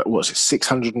they gave it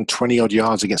 620 odd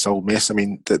yards against Ole Miss. I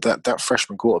mean, that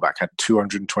freshman quarterback had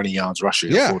 220 yards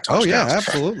rushing. 4 touchdowns. Oh yeah,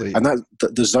 absolutely. And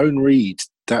the zone read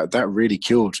that really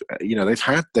killed. They've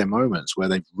had their moments where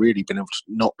they've really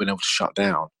not been able to shut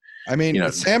down. I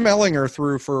mean, Sam Ehlinger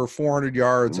threw for 400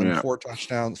 yards and 4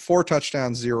 touchdowns,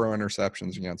 0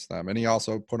 interceptions against them. And he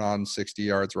also put on 60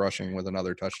 yards rushing with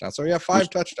another touchdown. So, 5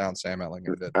 touchdowns Sam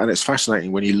Ehlinger did. And it's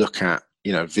fascinating when you look at,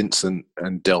 Vincent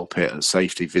and Delpit at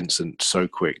safety. Vincent so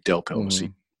quick, Delpit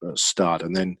obviously stud.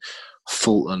 And then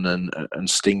Fulton and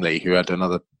Stingley, who had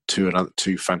another two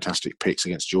fantastic picks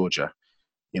against Georgia,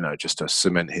 just to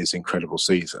cement his incredible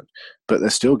season. But they're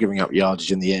still giving up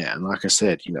yardage in the air. And like I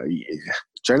said,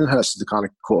 Jalen Hurts is the kind of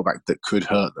quarterback that could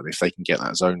hurt them if they can get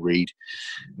that zone read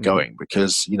going,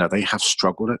 because, they have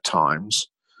struggled at times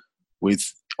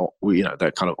with,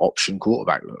 that kind of option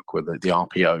quarterback look with the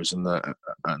RPOs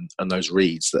and those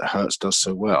reads that Hurts does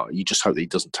so well. You just hope that he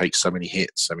doesn't take so many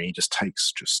hits. I mean, he just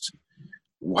takes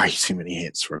way too many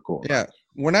hits for a quarterback. Yeah.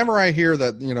 Whenever I hear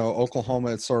that,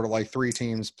 Oklahoma, it's sort of like 3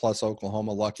 teams plus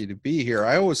Oklahoma lucky to be here,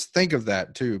 I always think of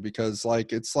that too, because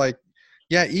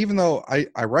even though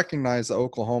I recognize that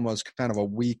Oklahoma is kind of a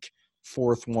weak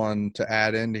 4th one to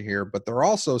add into here, but they're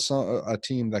also a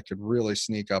team that could really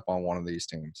sneak up on one of these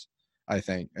teams, I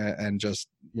think. And just,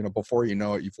 before you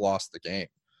know it, you've lost the game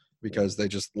because they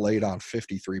just laid on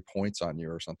 53 points on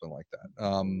you or something like that.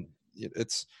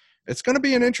 It's going to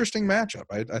be an interesting matchup.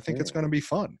 I think it's going to be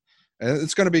fun. And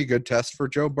it's going to be a good test for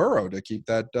Joe Burrow to keep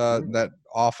that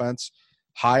offense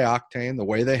high octane the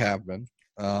way they have been,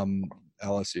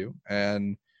 LSU,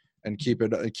 and keep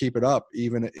it up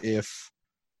even if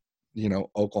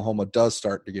Oklahoma does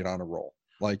start to get on a roll.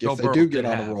 Like if they do get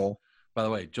on a roll. By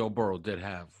the way, Joe Burrow did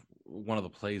have one of the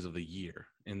plays of the year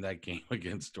in that game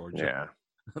against Georgia. Yeah,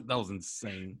 that was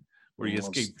insane. Where he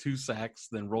escaped 2 sacks,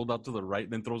 then rolled out to the right,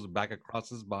 then throws it back across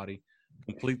his body,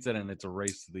 completes it, and it's a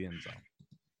race to the end zone.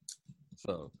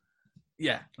 So,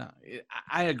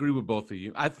 I agree with both of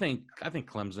you. I think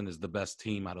Clemson is the best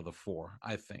team out of the 4.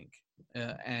 I think,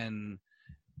 and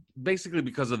basically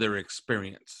because of their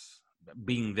experience.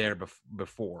 being there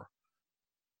before.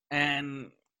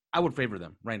 And I would favor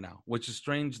them right now, which is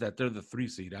strange that they're the 3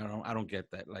 seed. I don't get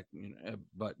that. Like,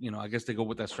 but I guess they go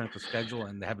with that strength of schedule,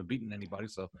 and they haven't beaten anybody.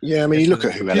 So yeah, I mean, you look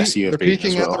at who LSU have beaten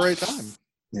as well. At the right time.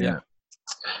 Yeah.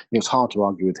 It's hard to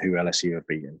argue with who LSU have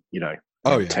beaten.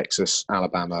 Texas,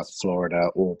 Alabama, Florida,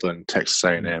 Auburn, Texas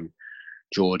A&M,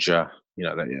 Georgia.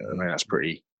 I mean, that's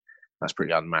pretty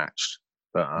unmatched.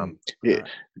 But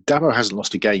Dabo hasn't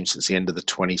lost a game since the end of the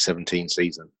 2017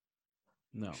 season.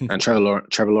 No. And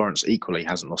Trevor Lawrence equally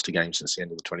hasn't lost a game since the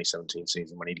end of the 2017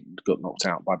 season when he got knocked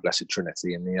out by Blessed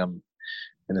Trinity in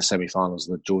the semi-finals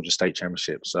of the Georgia State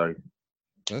Championship. So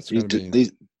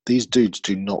these dudes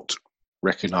do not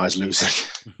recognize losing.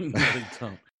 No, they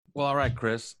don't. Well, all right,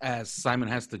 Chris, as Simon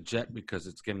has to jet because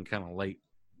it's getting kind of late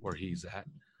where he's at.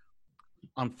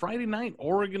 On Friday night,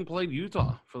 Oregon played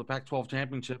Utah for the Pac-12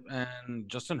 championship, and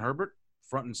Justin Herbert,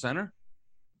 front and center.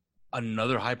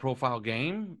 Another high-profile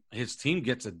game. His team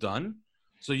gets it done.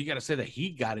 So you got to say that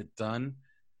he got it done.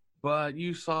 But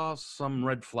you saw some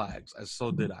red flags, as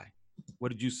so did I.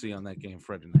 What did you see on that game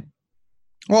Friday night?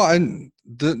 Well,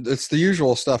 it's the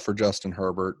usual stuff for Justin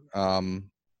Herbert.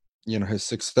 His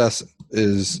success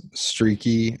is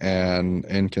streaky and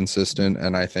inconsistent,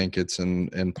 and I think it's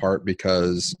in part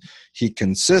because he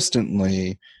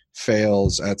consistently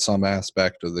fails at some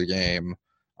aspect of the game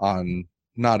on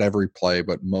not every play,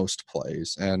 but most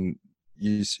plays. And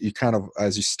you kind of,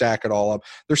 as you stack it all up,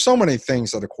 there's so many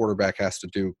things that a quarterback has to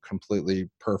do completely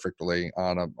perfectly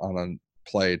on a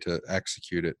play to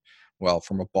execute it well,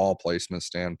 from a ball placement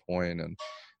standpoint and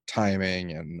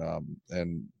timing and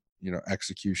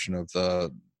execution of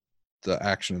the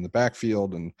action in the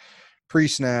backfield and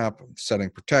pre-snap, setting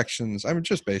protections. I mean,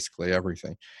 just basically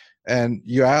everything. And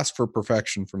you ask for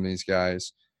perfection from these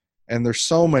guys, and there's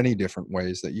so many different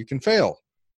ways that you can fail.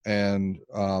 And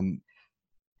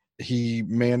he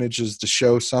manages to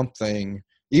show something,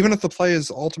 even if the play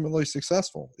is ultimately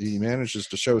successful, he manages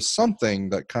to show something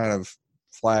that kind of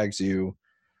flags you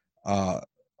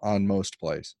on most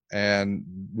plays. And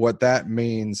what that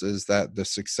means is that the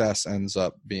success ends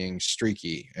up being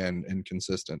streaky and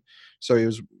inconsistent. So he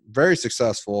was very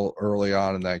successful early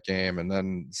on in that game, and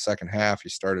then the second half he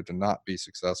started to not be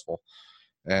successful.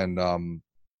 And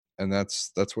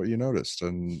that's what you noticed.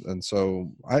 And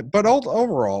so but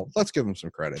overall, let's give him some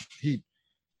credit.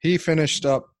 He finished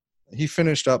up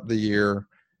the year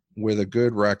with a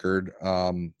good record,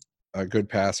 a good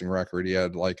passing record. He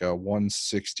had like a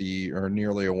 160 or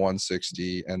nearly a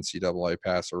 160 NCAA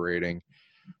passer rating.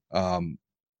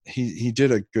 He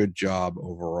did a good job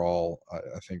overall,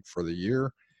 I think, for the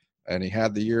year, and he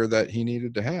had the year that he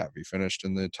needed to have. He finished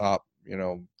in the top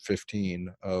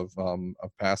 15 of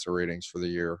passer ratings for the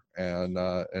year, and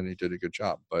he did a good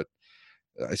job. But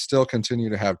I still continue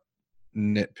to have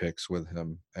nitpicks with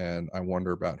him, and I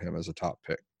wonder about him as a top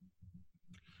pick.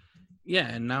 Yeah,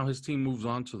 and now his team moves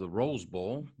on to the Rose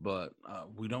Bowl, but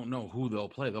we don't know who they'll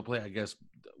play. They'll play, I guess,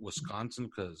 Wisconsin,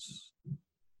 because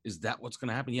is that what's going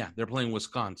to happen? Yeah, they're playing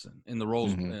Wisconsin in the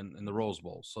Rose in the Rose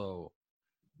Bowl. So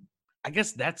I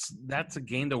guess that's a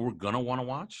game that we're going to want to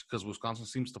watch, because Wisconsin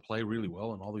seems to play really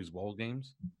well in all these bowl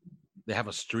games. They have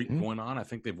a streak going on. I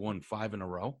think they've won 5 in a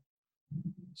row.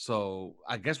 So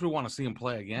I guess we want to see him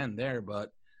play again there, but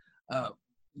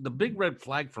the big red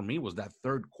flag for me was that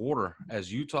third quarter,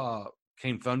 as Utah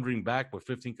came thundering back with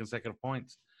 15 consecutive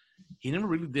points. He never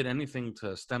really did anything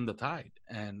to stem the tide.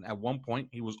 And at one point,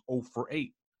 he was 0 for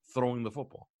 8 throwing the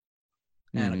football.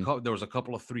 And there was a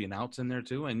couple of 3-and-outs in there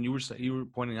too. And you were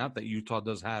pointing out that Utah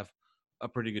does have a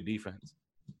pretty good defense.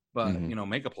 But,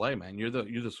 make a play, man. You're the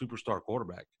superstar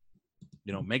quarterback.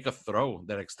 Make a throw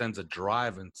that extends a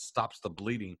drive and stops the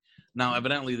bleeding. Now,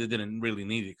 evidently, they didn't really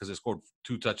need it because they scored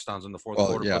 2 touchdowns in the fourth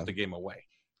quarter, put the game away.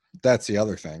 That's the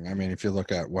other thing. I mean, if you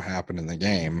look at what happened in the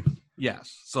game.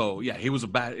 Yes. So, yeah, it was a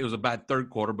bad third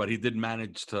quarter, but he did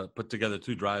manage to put together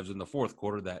 2 drives in the fourth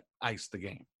quarter that iced the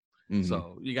game.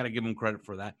 So you got to give him credit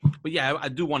for that. But, yeah, I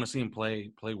do want to see him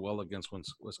play well against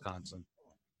Wisconsin.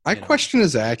 I question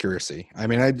his accuracy. I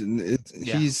mean,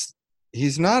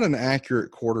 he's not an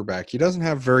accurate quarterback. He doesn't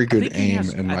have very good aim,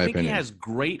 in my opinion. I think he has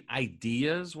great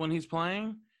ideas when he's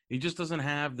playing. He just doesn't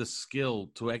have the skill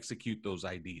to execute those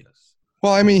ideas.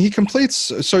 Well, I mean, he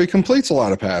completes a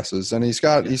lot of passes, and he's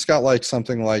got like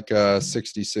something like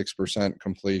 66%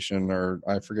 completion, or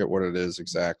I forget what it is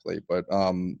exactly, but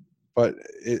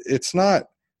it's not.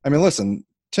 I mean, listen,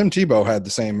 Tim Tebow had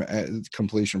the same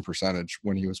completion percentage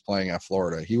when he was playing at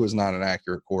Florida. He was not an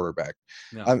accurate quarterback.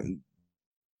 No.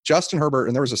 Justin Herbert,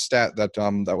 and there was a stat that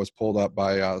was pulled up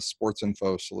by Sports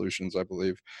Info Solutions, I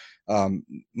believe,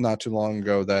 not too long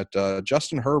ago, that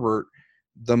Justin Herbert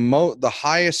the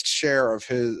highest share of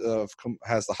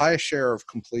has the highest share of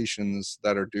completions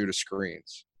that are due to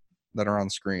screens, that are on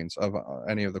screens of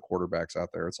any of the quarterbacks out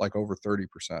there. It's like over 30%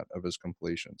 of his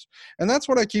completions. And that's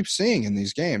what I keep seeing in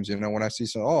these games. You know, when I see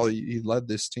he led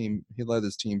his team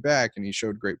back and he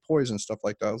showed great poise and stuff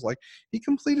like that. I was like, he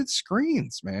completed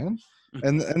screens, man.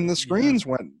 And the screens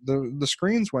the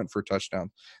screens went for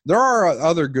touchdowns. There are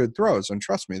other good throws, and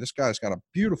trust me, this guy's got a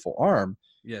beautiful arm.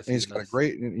 Yes, and he's got a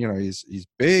great, you know, he's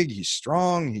big, he's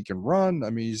strong, he can run. I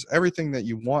mean, he's everything that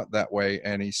you want that way,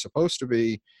 and he's supposed to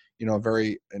be, you know, a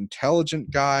very intelligent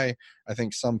guy. I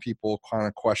think some people kind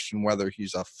of question whether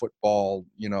he's a football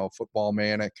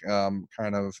manic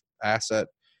kind of asset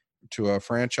to a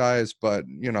franchise, but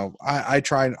you know, I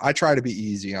try to be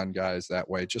easy on guys that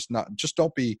way. Just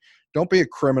don't be a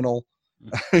criminal.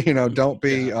 You know, don't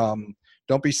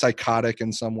be psychotic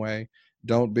in some way.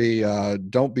 Don't be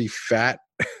fat,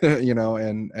 you know,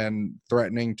 and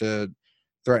threatening to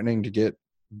get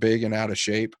big and out of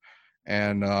shape.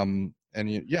 And I mean,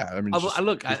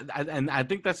 look, I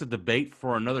think that's a debate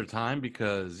for another time,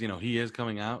 because, you know, he is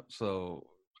coming out. So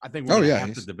I think we're going to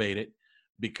have to debate it,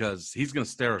 because he's going to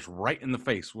stare us right in the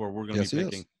face where we're going to be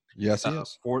picking. Yes, he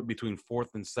is. Between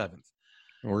 4th and 7th.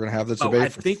 And we're going to have this debate. I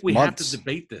think we months. have to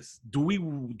debate this. Do we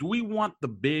want the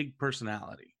big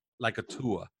personality like a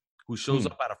Tua who shows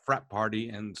up at a frat party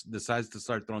and decides to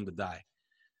start throwing the die,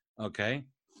 okay,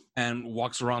 and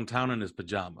walks around town in his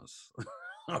pajamas,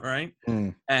 all right?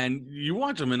 And you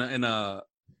watch him in a,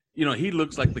 you know, he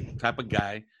looks like the type of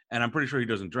guy, and I'm pretty sure he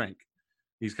doesn't drink.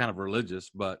 He's kind of religious,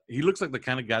 but he looks like the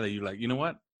kind of guy that you're like, you know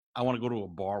what? I want to go to a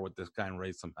bar with this guy and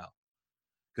raise some hell.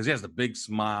 Because he has the big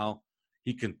smile.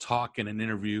 He can talk in an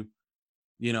interview,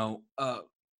 you know.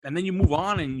 And then you move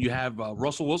on and you have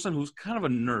Russell Wilson, who's kind of a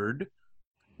nerd.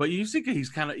 But you see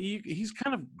he's kind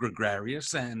of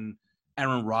gregarious. And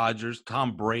Aaron Rodgers,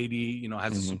 Tom Brady, you know,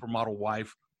 has a supermodel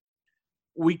wife.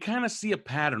 We kind of see a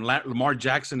pattern. Lamar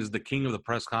Jackson is the king of the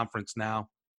press conference now.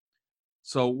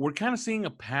 So we're kind of seeing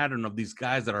a pattern of these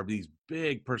guys that are these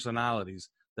big personalities.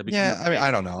 I mean,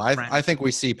 I don't know. I think we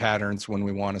see patterns when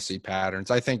we want to see patterns.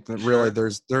 I think that really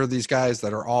there are these guys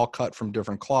that are all cut from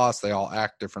different cloths. They all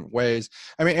act different ways.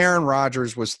 I mean, Aaron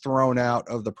Rodgers was thrown out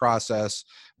of the process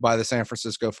by the San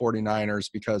Francisco 49ers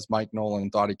because Mike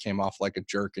Nolan thought he came off like a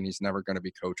jerk and he's never going to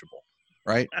be coachable.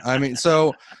 Right. I mean,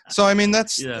 so I mean,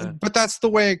 but that's the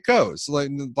way it goes.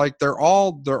 Like they're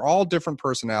all different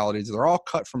personalities. They're all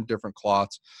cut from different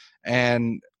cloths.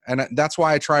 And that's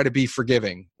why I try to be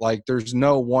forgiving. Like there's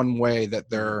no one way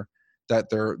that they're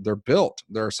built.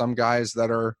 There are some guys that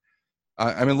are,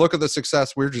 I mean, look at the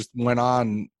success. We just went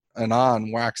on and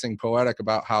on waxing poetic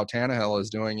about how Tannehill is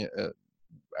doing it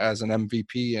as an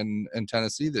MVP in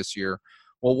Tennessee this year.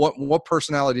 Well, what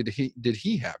personality did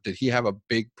he have? Did he have a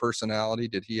big personality?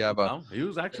 Did he have No, he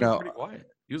was actually pretty quiet.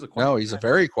 He was a quiet. No, he's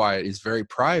very quiet. He's very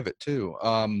private too.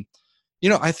 You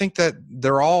know, I think that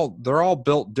they're all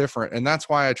built different, and that's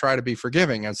why I try to be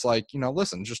forgiving. It's like, you know,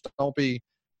 listen, just don't be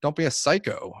a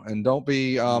psycho, and don't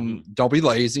be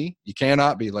lazy. You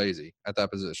cannot be lazy at that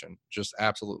position. Just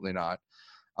absolutely not.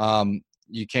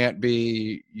 You can't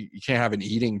have an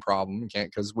eating problem. You can't,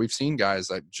 because we've seen guys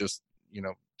that just, you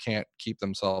know, can't keep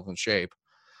themselves in shape.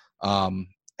 And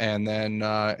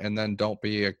then don't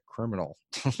be a criminal,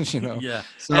 you know? Yeah.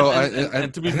 So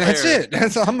and to be fair,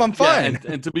 that's it. I'm fine.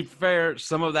 Yeah, and to be fair,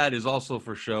 some of that is also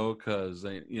for show, because,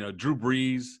 you know, Drew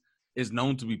Brees is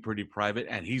known to be pretty private,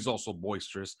 and he's also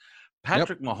boisterous.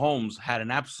 Patrick Mahomes had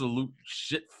an absolute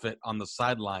shit fit on the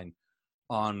sideline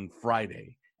on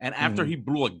Friday. And after he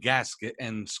blew a gasket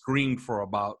and screamed for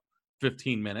about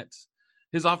 15 minutes,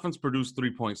 his offense produced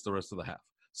 3 points the rest of the half.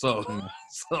 So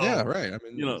yeah, right. I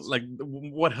mean, you know, like,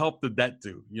 what help did that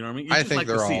do? You know what I mean? I think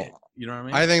they're all, you know what I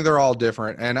mean? I think they're all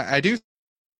different. And I do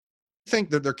think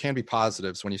that there can be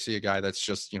positives when you see a guy that's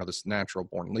just, you know, this natural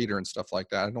born leader and stuff like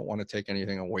that. I don't want to take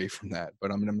anything away from that,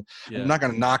 but I'm not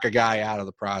going to knock a guy out of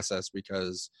the process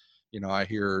because, you know, I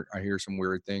hear some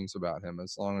weird things about him,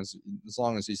 as long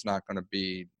as he's not going to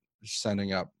be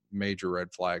sending up major red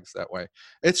flags that way.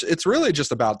 It's really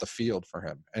just about the field for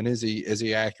him, and is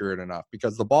he accurate enough,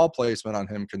 because the ball placement on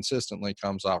him consistently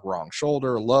comes off wrong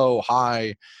shoulder, low,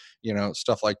 high, you know,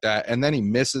 stuff like that, and then he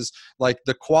misses. Like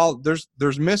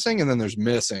there's missing and then there's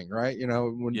missing, right? You know,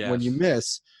 when you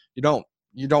miss, you don't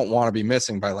want to be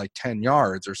missing by like 10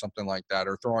 yards or something like that,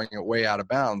 or throwing it way out of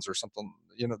bounds or something.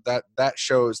 You know, that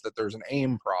shows that there's an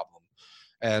aim problem.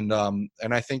 And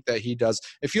I think that he does.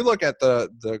 If you look at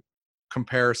the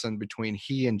comparison between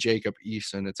he and Jacob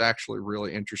Eason, it's actually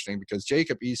really interesting, because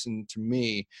Jacob Eason, to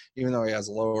me, even though he has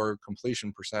a lower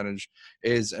completion percentage,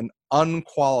 is an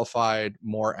unqualified,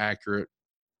 more accurate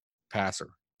passer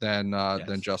than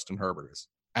Justin Herbert is.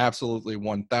 Absolutely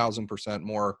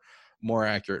 1,000% more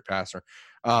accurate passer.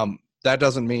 That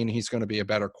doesn't mean he's going to be a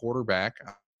better quarterback.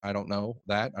 I don't know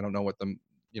that. I don't know what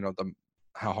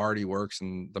how hard he works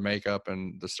and the makeup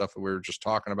and the stuff that we were just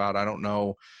talking about. I don't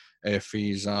know if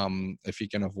he's if he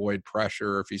can avoid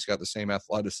pressure, if he's got the same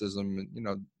athleticism,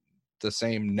 the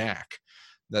same knack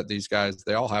that these guys,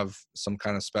 they all have some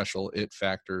kind of special it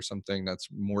factor, something that's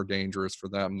more dangerous for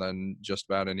them than just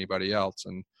about anybody else.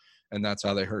 And that's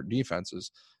how they hurt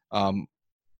defenses.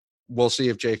 We'll see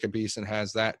if Jacob Eason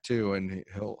has that too, and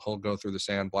he'll go through the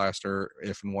sandblaster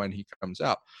if and when he comes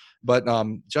out. But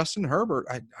Justin Herbert,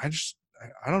 I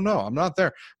don't know. I'm not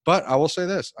there. But I will say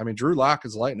this. I mean, Drew Lock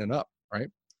is lighting it up, right?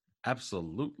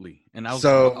 Absolutely. And I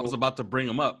was about to bring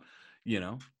him up,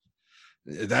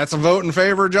 That's a vote in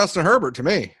favor of Justin Herbert to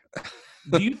me.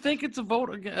 Do you think it's a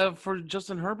vote for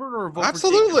Justin Herbert or a vote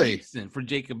Absolutely for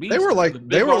Jacob Eason? They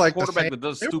were like quarterback that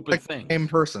does stupid things. Same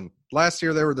person. Last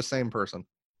year they were the same person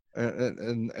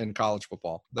in college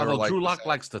football. Although Drew Lock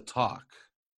likes to talk.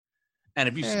 And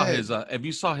if you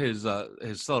saw his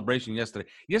celebration yesterday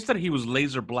he was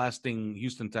laser blasting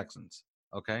Houston Texans.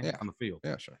 Okay, on the field.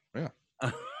 Yeah, sure. Yeah.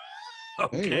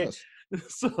 Okay.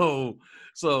 So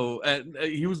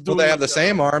he was doing. Well, they have the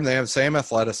same arm. They have the same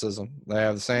athleticism. They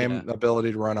have the same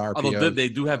ability to run RPO. Although they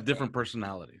do have different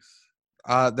personalities.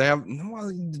 They have.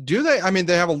 Do they? I mean,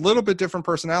 they have a little bit different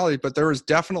personality, but there was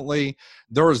definitely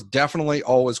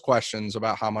always questions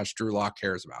about how much Drew Lock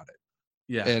cares about it.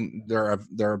 Yeah, and there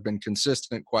have been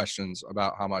consistent questions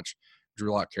about how much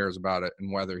Drew Lock cares about it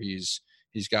and whether he's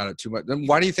got it too much. Then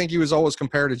why do you think he was always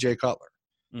compared to Jay Cutler?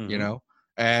 Mm-hmm.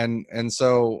 And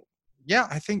so yeah,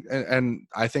 I think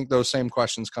those same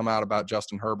questions come out about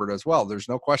Justin Herbert as well. There's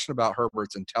no question about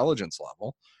Herbert's intelligence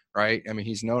level, right? I mean,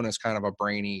 he's known as kind of a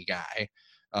brainy guy.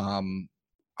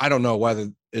 I don't know whether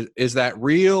is that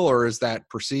real or is that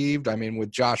perceived. I mean,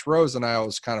 with Josh Rosen, I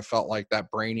always kind of felt like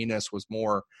that braininess was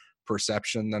more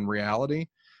perception than reality.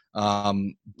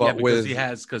 But because he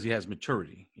has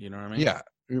maturity, you know what I mean? Yeah,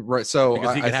 right. So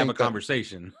because he can have a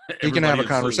conversation. He can have a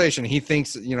conversation. He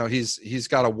thinks, he's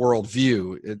got a world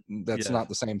view. That's not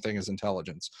the same thing as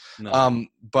intelligence. No.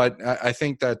 But I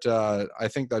think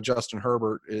that Justin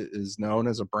Herbert is known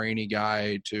as a brainy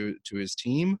guy to his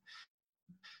team.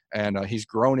 And he's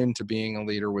grown into being a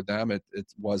leader with them. It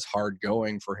was hard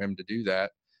going for him to do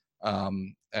that.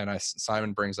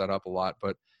 Simon brings that up a lot,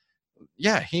 but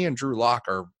yeah, he and Drew Lock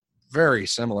are very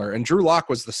similar. And Drew Lock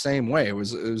was the same way. It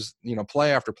was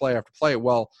play after play after play.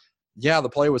 Well, yeah, the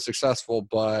play was successful,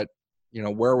 but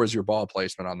where was your ball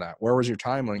placement on that? Where was your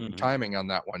timing on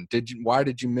that one? Why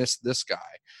did you miss this guy?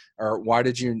 Or why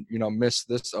did you miss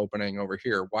this opening over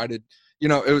here? Why did it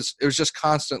was just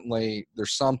constantly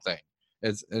there's something.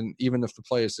 And even if the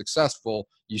play is successful,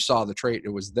 you saw the trait, it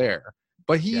was there.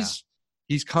 But he's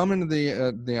come into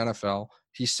the NFL.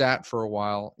 He sat for a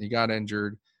while. He got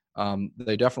injured.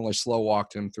 They definitely slow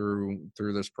walked him through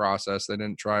this process. They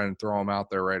didn't try and throw him out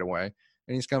there right away.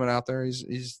 And he's coming out there.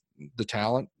 He's the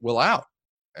talent will out.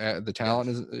 The talent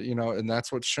is, and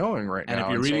that's what's showing right now.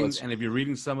 And if you're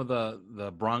reading some of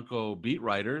the Bronco beat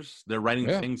writers, they're writing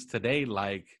things today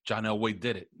like John Elway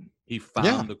did it. He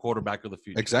found the quarterback of the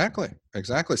future. Exactly.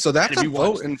 So that's a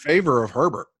vote in favor of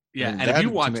Herbert. Yeah, and if you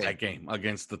watch that game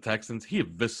against the Texans, he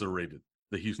eviscerated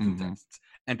the Houston Texans.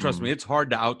 And trust me, it's hard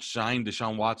to outshine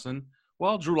Deshaun Watson.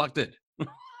 Well, Drew Lock did. Okay?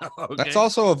 That's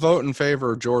also a vote in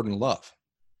favor of Jordan Love.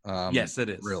 Yes, it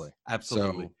is. Really.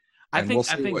 Absolutely. So, I think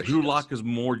Drew Lock is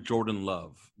more Jordan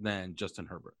Love than Justin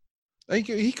Herbert.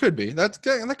 He could be. That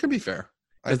could be fair.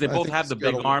 Because they both have the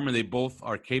big arm and they both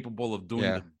are capable of doing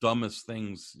the dumbest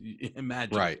things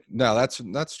imaginable. Right. No, that's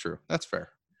true. That's fair.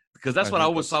 Because that's what I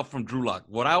always saw from Drew Lock.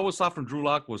 What I always saw from Drew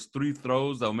Lock was 3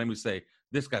 throws that would make me say,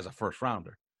 this guy's a first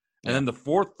rounder. And then the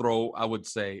 4th throw, I would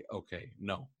say, okay,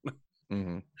 no.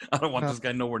 I don't want this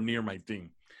guy nowhere near my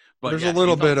team. But there's a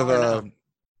little bit of a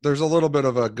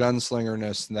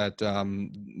gunslingerness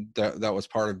that was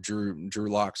part of Drew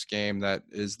Lock's game. That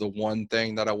is the one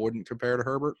thing that I wouldn't compare to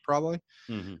Herbert, probably.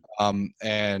 It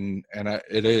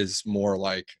is more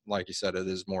like you said, it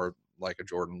is more like a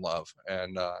Jordan Love,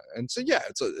 and so yeah,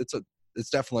 it's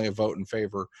definitely a vote in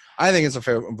favor. I think it's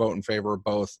a vote in favor of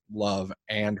both Love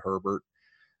and Herbert.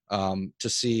 To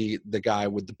see the guy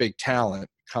with the big talent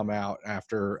come out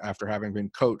after having been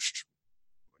coached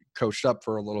up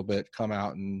for a little bit, come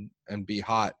out and be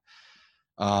hot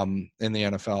in the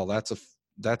NFL.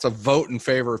 That's a vote in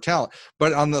favor of talent.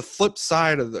 But on the flip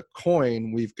side of the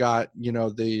coin, we've got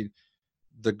the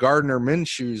Gardner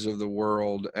Minshews of the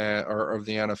world or of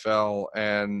the NFL,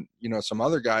 and some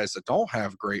other guys that don't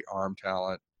have great arm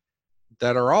talent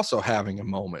that are also having a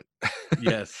moment.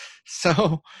 Yes.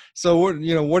 So what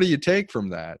do you take from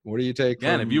that? What do you take?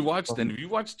 Yeah, from, and if you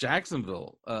watched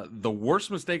Jacksonville, the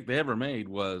worst mistake they ever made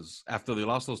was after they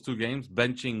lost those 2 games,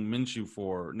 benching Minshew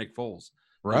for Nick Foles.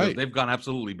 Right. They've gone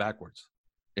absolutely backwards.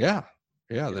 Yeah,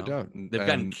 they don't. They've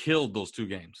gotten killed those 2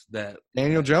 games.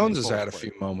 Daniel Jones has had a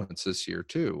few moments this year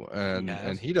too,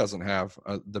 and he doesn't have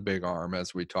the big arm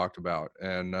as we talked about.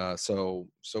 And so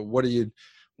what do you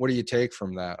take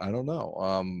from that? I don't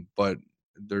know. But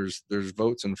there's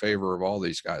votes in favor of all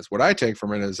these guys. What I take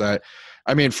from it is that,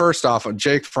 I mean, first off,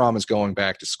 Jake Fromm is going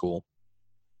back to school.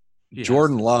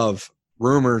 Jordan Love,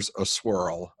 rumors a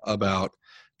swirl about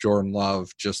Jordan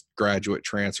Love just graduate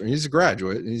transfer. He's a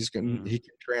graduate. He can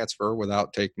transfer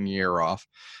without taking a year off.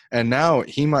 And now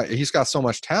he's got so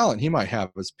much talent, he might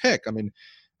have his pick. I mean,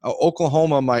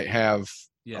 Oklahoma might have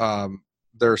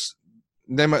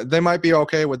they might be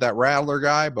okay with that Rattler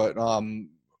guy, but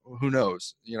who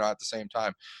knows? At the same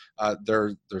time,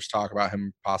 there's talk about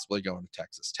him possibly going to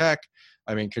Texas Tech.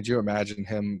 I mean, could you imagine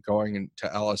him going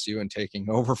into LSU and taking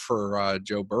over for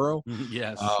Joe Burrow?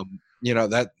 Yes.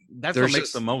 That's what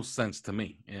makes the most sense to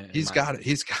me. He's got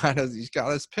his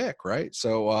pick, right?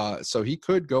 So he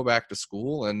could go back to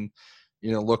school and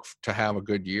look to have a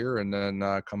good year and then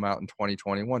come out in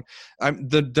 2021.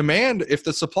 The demand, if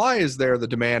the supply is there, the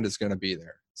demand is going to be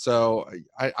there. So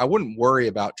I wouldn't worry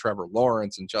about Trevor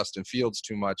Lawrence and Justin Fields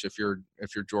too much if you're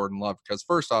Jordan Love, because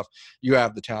first off, you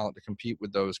have the talent to compete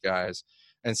with those guys,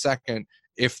 and second,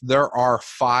 if there are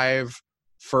 5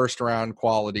 first-round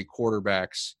quality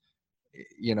quarterbacks,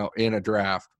 in a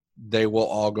draft, they will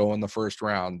all go in the first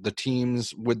round. The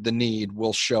teams with the need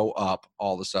will show up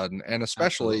all of a sudden, and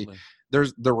especially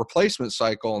there's the replacement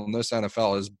cycle in this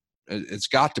NFL it's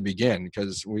got to begin,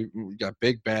 because we got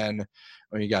Big Ben,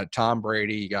 you got Tom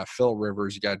Brady, you got Phil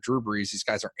Rivers, you got Drew Brees. These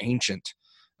guys are ancient.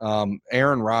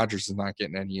 Aaron Rodgers is not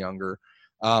getting any younger.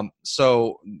 Don't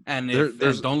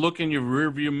look in your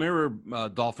rearview mirror,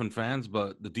 Dolphin fans,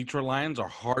 but the Detroit Lions are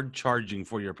hard charging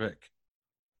for your pick.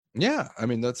 Yeah, I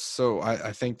mean, that's so.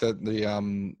 I think that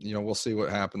we'll see what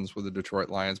happens with the Detroit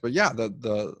Lions, but yeah,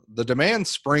 the demand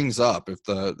springs up if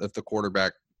the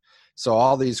quarterback. So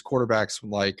all these quarterbacks,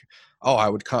 like,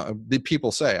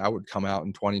 people say I would come out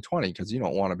in 2020 because you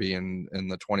don't want to be in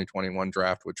the 2021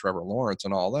 draft with Trevor Lawrence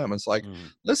and all them. It's like,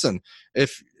 listen,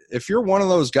 if you're one of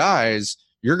those guys,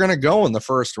 you're going to go in the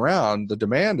first round. The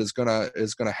demand is gonna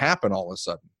happen all of a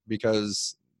sudden,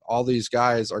 because all these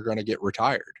guys are going to get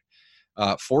retired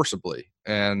forcibly,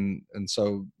 and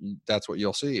so that's what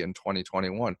you'll see in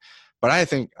 2021. But I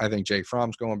think Jake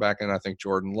Fromm's going back, and I think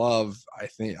Jordan Love,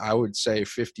 I would say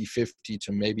 50-50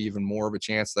 to maybe even more of a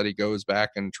chance that he goes back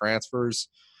and transfers.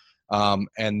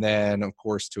 And then, of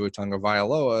course, Tua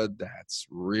Tagovailoa, that's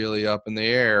really up in the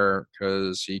air,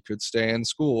 because he could stay in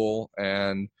school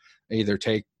and either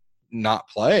not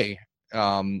play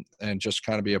and just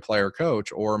kind of be a player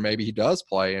coach, or maybe he does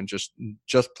play and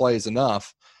just plays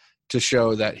enough to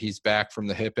show that he's back from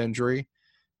the hip injury.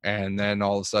 And then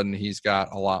all of a sudden he's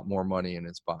got a lot more money in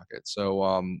his pocket.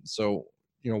 So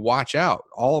watch out.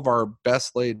 All of our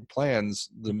best laid plans,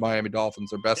 the Miami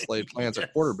Dolphins, their best laid plans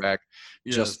at quarterback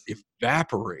just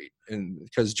evaporate. And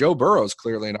because Joe Burrow is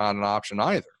clearly not an option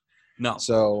either. No.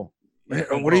 So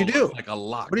what do you do? Like a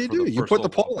lock. What do you do? You put the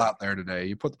poll out there today.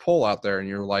 You put the poll out there and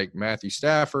you're like Matthew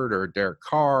Stafford or Derek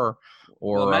Carr.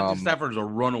 Or Matthew Stafford's a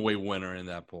runaway winner in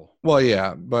that poll. Well,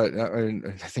 yeah, but I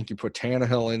think you put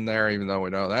Tannehill in there, even though we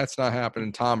know that's not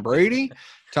happening. Tom Brady,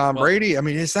 Brady. I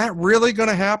mean, is that really going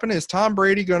to happen? Is Tom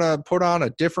Brady going to put on a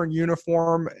different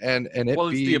uniform and it it's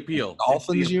be the appeal.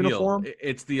 Dolphins uniform?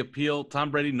 It's the appeal.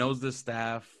 Tom Brady knows this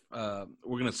staff. We're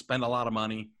going to spend a lot of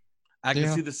money. I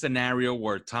can see the scenario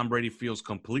where Tom Brady feels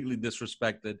completely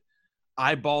disrespected,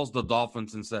 eyeballs the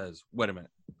Dolphins and says, "Wait a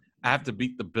minute, I have to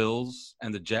beat the Bills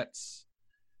and the Jets."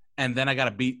 And then I got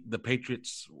to beat the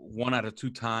Patriots 1 out of 2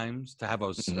 times to have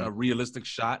a realistic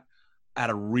shot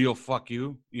at a real fuck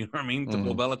you. You know what I mean? To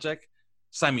Bill Belichick.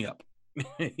 Sign me up.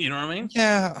 You know what I mean?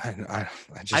 Yeah.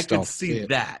 I could see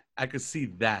that. I could see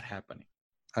that happening.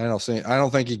 I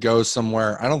don't think he goes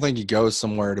somewhere. I don't think he goes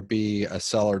somewhere to be a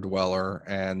cellar dweller.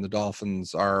 And the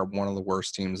Dolphins are one of the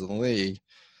worst teams in the league.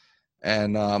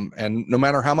 And no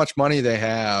matter how much money they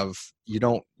have, you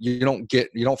don't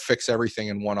fix everything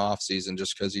in one off season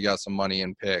just because you got some money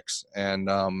in picks. And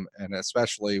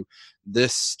especially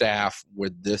this staff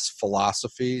with this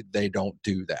philosophy, they don't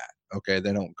do that. Okay.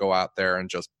 They don't go out there and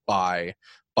just buy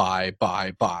buy,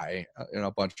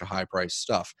 a bunch of high price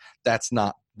stuff. That's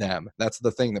not them. That's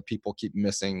the thing that people keep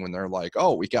missing when they're like,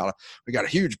 oh, we got a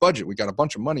huge budget, we got a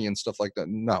bunch of money and stuff like that.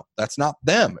 No, that's not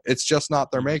them. It's just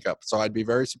not their makeup. So I'd be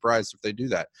very surprised if they do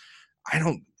that.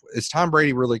 Is Tom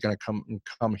Brady really going to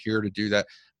come here to do that?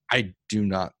 I do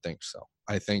not think so.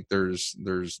 I think there's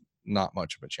not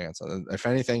much of a chance. If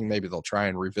anything, maybe they'll try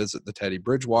and revisit the Teddy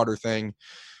Bridgewater thing,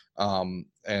 and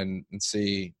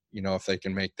see, if they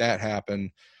can make that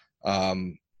happen.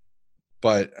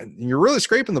 But you're really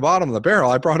scraping the bottom of the barrel.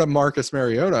 I brought up Marcus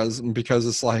Mariota because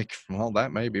it's like, well,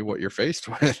 that may be what you're faced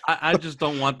with. I just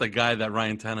don't want the guy that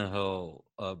Ryan Tannehill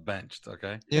benched,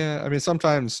 okay? Yeah, I mean,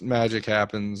 sometimes magic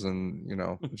happens and,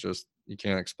 it's just you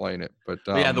can't explain it. But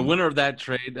yeah, the winner of that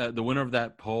trade, the winner of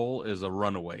that poll is a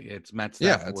runaway. It's Matt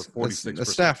Stafford with 46%.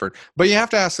 It's Stafford. But you have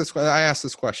to ask this. I asked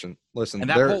this question. Listen, and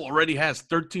that poll already has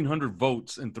 1,300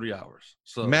 votes in 3 hours.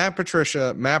 So Matt Patricia,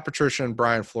 and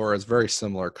Brian Flores, very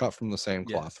similar, cut from the same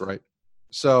cloth, right?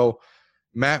 So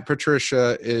Matt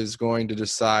Patricia is going to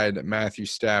decide that Matthew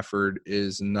Stafford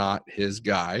is not his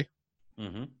guy.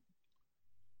 Mm-hmm.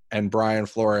 And Brian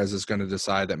Flores is going to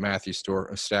decide that Matthew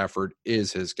Stafford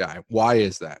is his guy. Why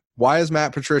is that? Why is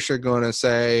Matt Patricia going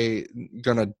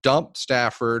to dump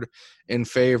Stafford in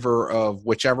favor of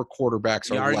whichever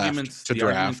quarterbacks are left to draft? The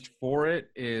argument for it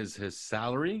is his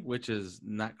salary, which is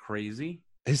not crazy.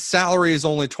 His salary is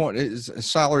only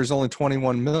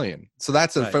 $21 million. So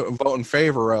that's a vote in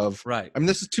favor of. Right. I mean,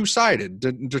 this is two-sided.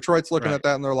 Detroit's looking at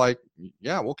that and they're like,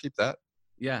 yeah, we'll keep that.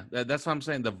 Yeah, that's what I'm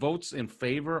saying. The votes in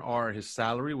favor are his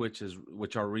salary, which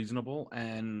are reasonable,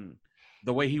 and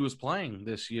the way he was playing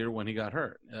this year when he got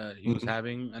hurt. He was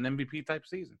having an MVP type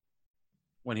season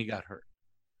when he got hurt.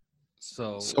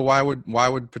 So why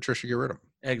would Patricia get rid of him?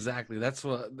 Exactly. That's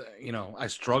what I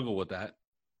struggle with that.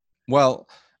 Well,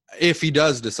 if he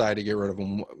does decide to get rid of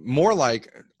him, more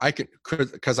like I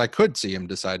could see him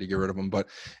decide to get rid of him. But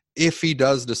if he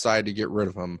does decide to get rid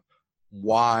of him,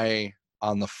 why?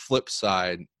 On the flip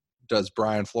side, does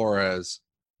Brian Flores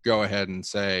go ahead and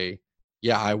say,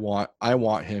 yeah, I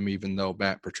want him, even though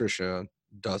Matt Patricia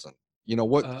doesn't? You know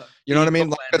what? You know what I mean?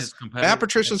 Like, Matt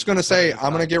Patricia's going to say,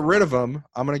 I'm going to get rid of him.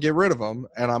 And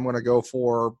I'm going to go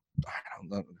for, I don't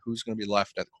know who's going to be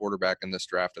left at quarterback in this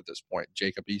draft at this point,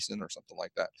 Jacob Eason or something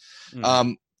like that.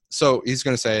 Mm. So he's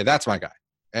going to say, that's my guy.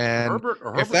 And Herbert,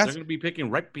 they're going to be picking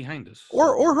right behind us.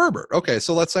 Or Herbert. Okay,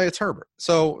 so let's say it's Herbert.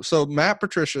 So Matt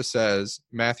Patricia says,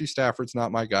 Matthew Stafford's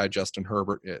not my guy, Justin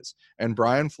Herbert is. And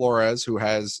Brian Flores, who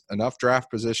has enough draft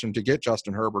position to get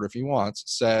Justin Herbert if he wants,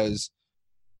 says,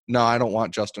 no, I don't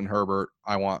want Justin Herbert.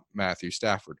 I want Matthew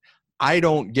Stafford. I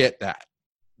don't get that.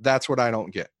 That's what I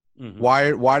don't get. Mm-hmm.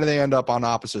 Why do they end up on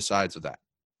opposite sides of that?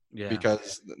 Yeah.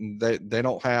 Because they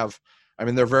don't have – I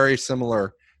mean, they're very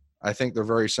similar – I think they're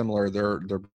very similar.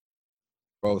 They're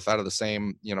both out of the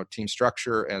same, team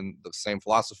structure and the same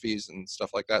philosophies and stuff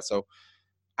like that. So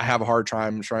I have a hard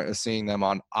time seeing them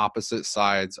on opposite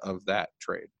sides of that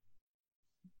trade.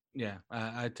 Yeah,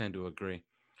 I tend to agree.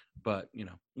 But,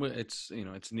 it's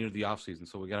near the off season,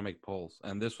 so we got to make polls.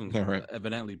 And this one's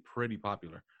evidently pretty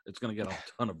popular. It's going to get a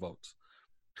ton of votes.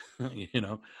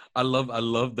 I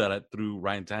love that I threw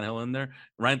Ryan Tannehill in there.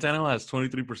 Ryan Tannehill has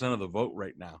 23% of the vote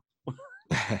right now.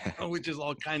 Which is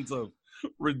all kinds of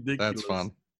ridiculous. That's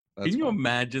fun. Can you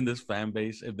imagine this fan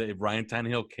base if Ryan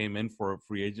Tannehill came in for a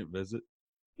free agent visit?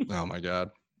 Oh my God,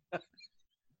 it'd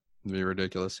be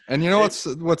ridiculous. And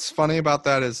what's funny about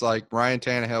that is like Ryan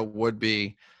Tannehill would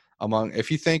be among,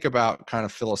 if you think about kind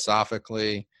of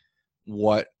philosophically,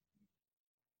 what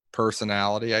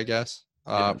personality I guess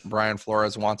Brian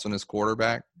Flores wants in his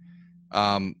quarterback.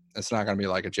 It's not going to be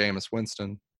like a Jameis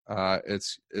Winston.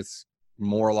 It's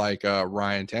more like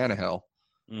Ryan Tannehill.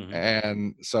 Mm-hmm.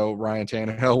 And so Ryan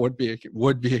Tannehill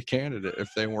would be a candidate if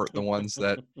they weren't the ones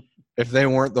that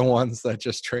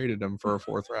just traded him for a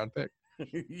 4th round pick.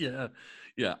 Yeah.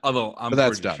 Although I'm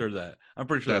pretty sure that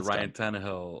Ryan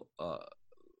Tannehill,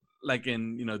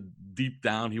 deep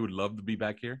down, he would love to be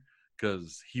back here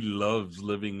because he loves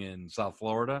living in South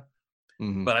Florida.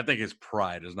 Mm-hmm. But I think his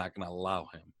pride is not going to allow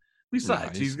him.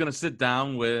 Besides, he's going to sit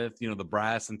down with, the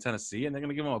brass in Tennessee, and they're going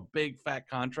to give him a big, fat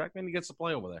contract, and he gets to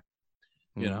play over there,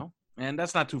 And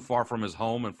that's not too far from his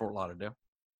home in Fort Lauderdale.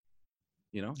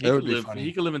 He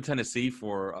could live in Tennessee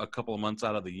for a couple of months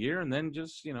out of the year and then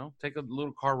just, take a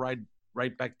little car ride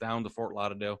right back down to Fort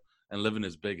Lauderdale and live in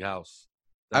his big house.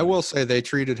 I will say they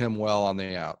treated him well on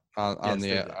the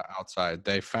outside.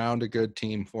 They found a good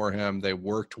team for him. They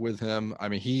worked with him. I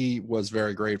mean, he was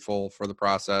very grateful for the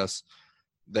process.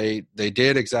 They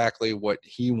did exactly what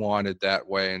he wanted that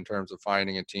way in terms of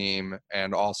finding a team,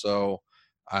 and also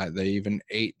They even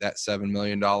ate that $7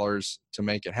 million to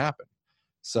make it happen.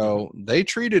 So they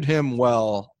treated him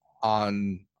well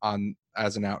on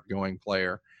as an outgoing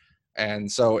player.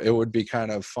 And so it would be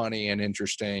kind of funny and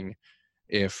interesting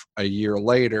if a year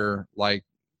later, like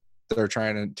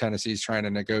Tennessee's trying to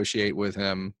negotiate with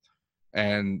him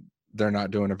and they're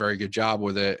not doing a very good job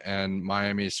with it. And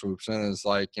Miami swoops in and is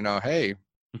like, hey,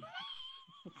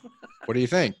 what do you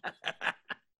think?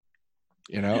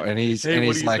 And he's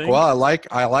like, well,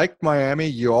 I like Miami.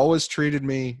 You always treated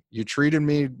me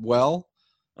well.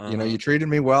 You treated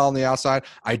me well on the outside.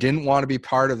 I didn't want to be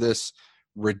part of this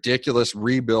ridiculous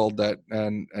rebuild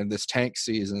and this tank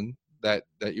season that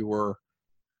you were,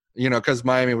 because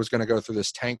Miami was going to go through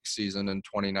this tank season in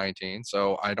 2019.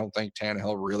 So I don't think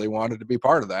Tannehill really wanted to be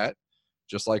part of that,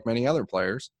 just like many other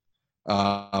players.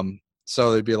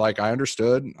 So they'd be like, I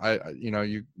understood,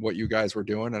 what you guys were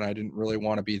doing, and I didn't really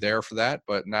want to be there for that.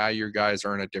 But now you guys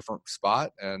are in a different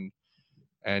spot, and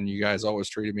you guys always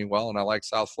treated me well, and I like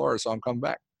South Florida, so I'm coming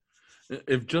back.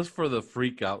 If just for the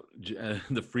freak out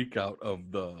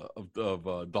of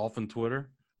Dolphin Twitter,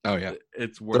 oh yeah,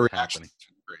 it's worth happening.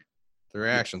 Great. The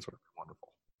reactions would be wonderful.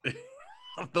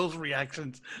 Those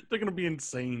reactions, they're going to be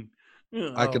insane.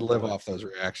 I could live off those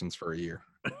reactions for a year.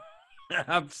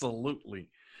 Absolutely.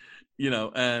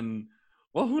 And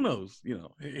well, who knows?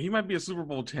 He might be a Super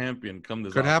Bowl champion come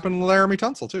this. Could happen to Laramie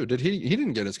Tunsil too. Did he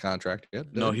didn't get his contract yet?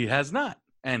 No, he has not.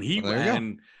 And he's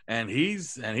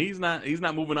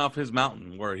not moving off his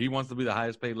mountain where he wants to be the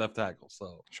highest paid left tackle.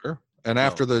 So sure. And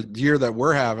after the year that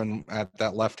we're having at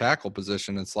that left tackle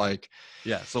position, it's like,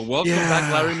 yeah. So welcome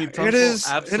back, Laramie Tunsil. It is.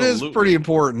 Absolutely. It is pretty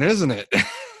important, isn't it?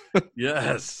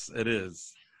 Yes, it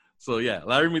is. So yeah,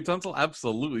 Laramie Tunsil,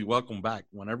 absolutely welcome back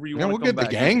whenever you want. We'll get the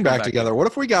gang back together. What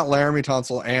if we got Laramie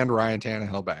Tunsil and Ryan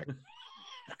Tannehill back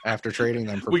after trading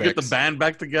them for picks? Get the band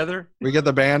back together. We get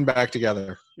the band back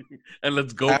together, and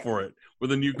let's go for it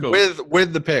with a new coach.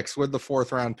 With the picks, with the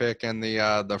 4th round pick and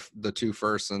the 2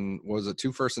 firsts, and was it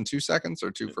 2 firsts and 2 seconds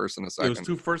or 2 firsts and a second? It was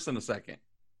 2 firsts and a second.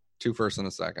 2 firsts and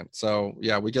a second. So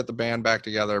yeah, we get the band back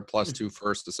together plus 2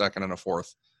 firsts, a second, and a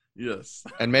 4th. Yes.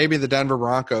 And maybe the Denver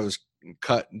Broncos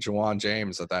cut Juwan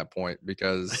James at that point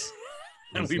because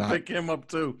and we pick him up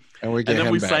too. And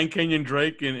we sign Kenyon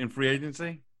Drake in free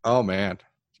agency. Oh man.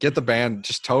 Get the band,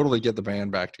 just totally get the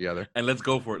band back together. And let's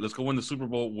go for it. Let's go win the Super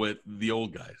Bowl with the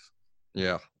old guys.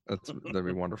 Yeah, that'd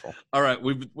be wonderful. All right.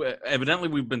 We've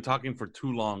been talking for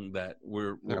too long that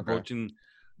we're approaching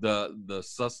the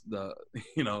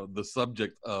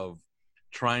subject of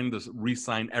trying to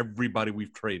re-sign everybody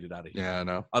we've traded out of here. Yeah, I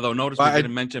know. Although notice we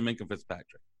didn't mention Minkah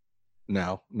Fitzpatrick.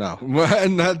 No.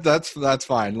 And that's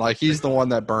fine. Like he's the one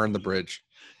that burned the bridge.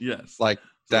 Yes. Like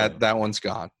that one's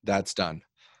gone. That's done.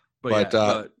 But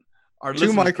our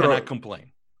listeners cannot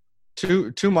complain.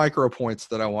 Two micro points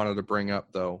that I wanted to bring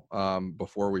up though,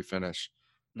 before we finish.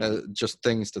 Just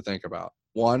things to think about.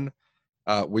 One,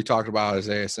 we talked about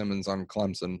Isaiah Simmons on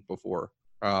Clemson before.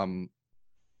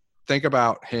 Think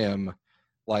about him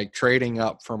like trading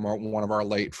up from one of our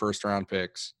late 1st round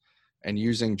picks and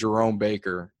using Jerome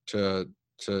Baker to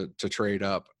trade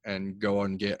up and go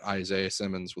and get Isaiah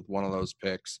Simmons with one of those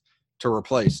picks to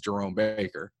replace Jerome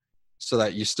Baker, so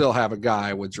that you still have a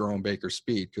guy with Jerome Baker's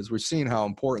speed, because we've seen how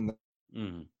important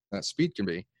that speed can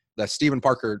be. That Stephen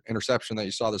Parker interception that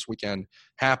you saw this weekend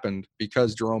happened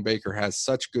because Jerome Baker has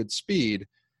such good speed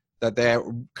that they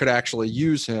could actually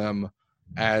use him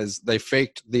as they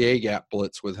faked the A-gap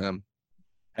blitz with him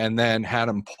and then had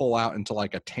him pull out into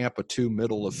like a Tampa 2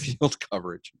 middle of field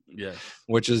coverage. Yes.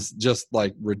 Which is just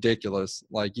like ridiculous.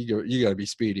 Like you got to be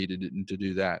speedy to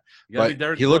do that. You got to be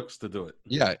Derek Brooks to do it.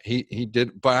 Yeah, he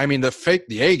did. But I mean,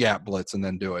 the A-gap blitz and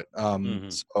then do it.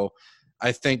 So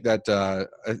I think that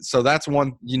so that's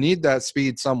one. You need that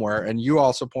speed somewhere. And you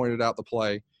also pointed out the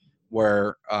play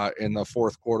where in the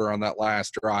 4th quarter on that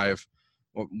last drive,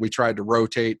 we tried to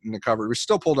rotate in the coverage. We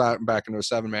still pulled out and back into a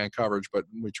 7-man coverage, but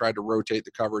we tried to rotate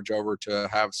the coverage over to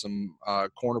have some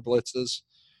corner blitzes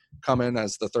come in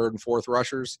as the 3rd and 4th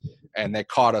rushers, and they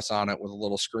caught us on it with a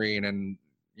little screen, and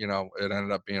it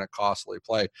ended up being a costly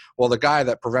play. Well, the guy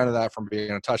that prevented that from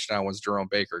being a touchdown was Jerome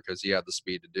Baker because he had the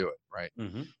speed to do it, right?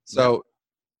 Mm-hmm. So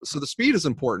the speed is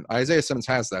important. Isaiah Simmons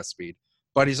has that speed,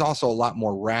 but he's also a lot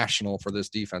more rational for this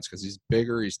defense because he's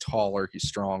bigger, he's taller, he's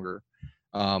stronger.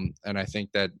 And I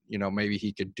think that, maybe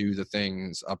he could do the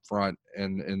things up front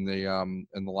in the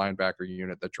linebacker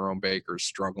unit that Jerome Baker is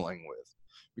struggling with,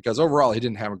 because overall he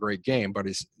didn't have a great game, but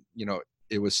his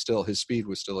speed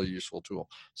was still a useful tool.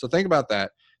 So think about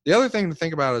that. The other thing to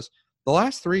think about is the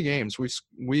last 3 games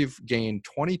we've gained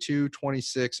 22,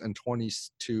 26, and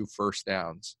 22 first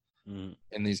downs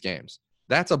in these games.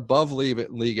 That's above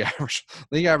league average.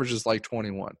 League average is like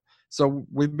 21. So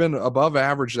we've been above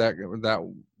average that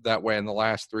way in the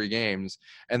last 3 games.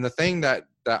 And the thing that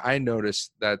I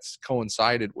noticed that's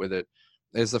coincided with it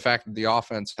is the fact that the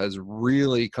offense has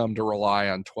really come to rely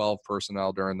on 12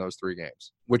 personnel during those 3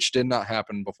 games, which did not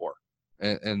happen before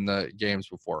in the games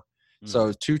before.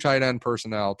 So 2 tight end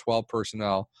personnel, 12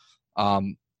 personnel.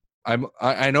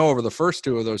 I know over the first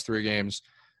 2 of those 3 games,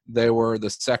 they were the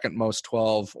second most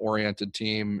 12-oriented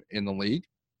team in the league.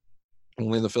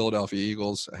 Only the Philadelphia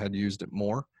Eagles had used it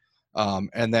more.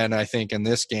 And then I think in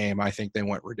this game, I think they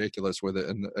went ridiculous with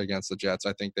it against the Jets.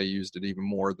 I think they used it even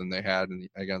more than they had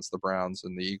against the Browns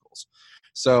and the Eagles.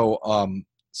 So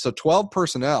 12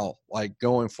 personnel, like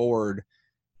going forward,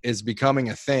 is becoming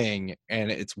a thing,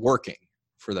 and it's working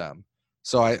for them.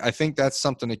 So I think that's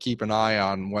something to keep an eye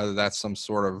on, whether that's some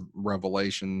sort of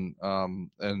revelation,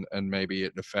 and maybe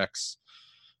it affects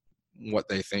what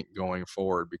they think going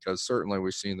forward, because certainly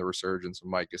we've seen the resurgence of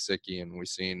Mike Gesicki, and we've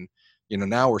seen,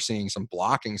 now we're seeing some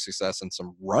blocking success and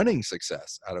some running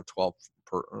success out of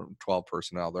 12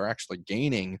 personnel. They're actually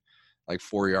gaining like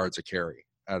 4 yards a carry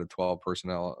out of 12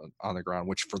 personnel on the ground,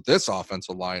 which for this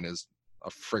offensive line is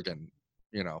a friggin',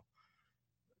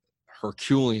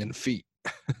 Herculean feat.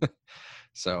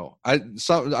 So I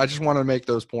just want to make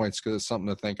those points because it's something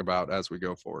to think about as we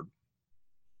go forward.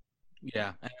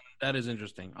 Yeah, and that is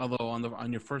interesting. Although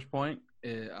on your first point,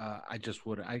 I just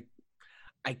would I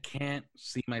can't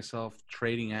see myself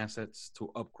trading assets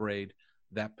to upgrade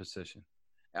that position,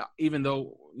 even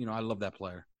though I love that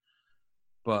player.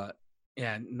 But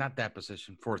yeah, not that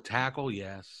position. For a tackle,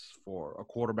 yes. For a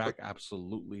quarterback,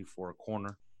 absolutely. For a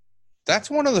corner,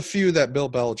 that's one of the few that Bill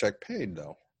Belichick paid,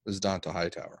 though, is Dont'a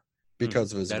Hightower,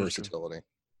 because of his versatility.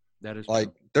 That is like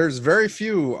true. There's very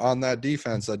few on that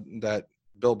defense that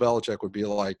Bill Belichick would be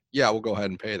like, yeah, we'll go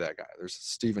ahead and pay that guy. There's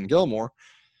Stephen Gilmore,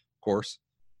 of course,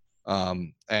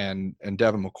 and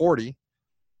Devin McCourty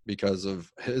because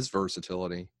of his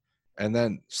versatility. And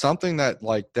then something that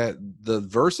the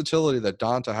versatility that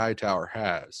Dont'a Hightower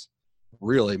has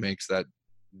really makes that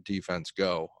defense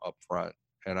go up front.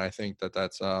 And I think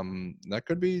that's that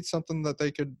could be something that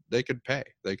they could pay,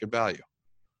 they could value.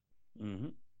 Mm-hmm.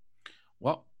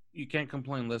 Well, you can't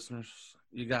complain, listeners.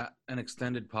 You got an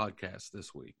extended podcast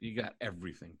this week. You got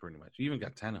everything pretty much. You even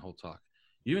got Tannehill talk.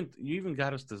 You even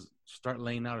got us to start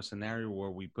laying out a scenario where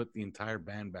we put the entire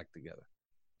band back together,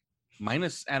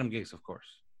 minus Adam Gase, of course.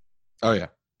 Oh yeah,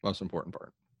 most important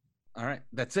part. All right,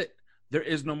 that's it. There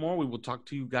is no more. We will talk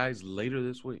to you guys later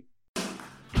this week.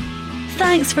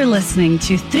 Thanks for listening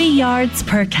to 3 Yards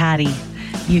Per Carry.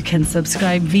 You can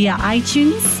subscribe via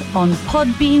iTunes, on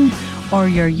Podbean, or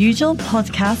your usual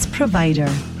podcast provider.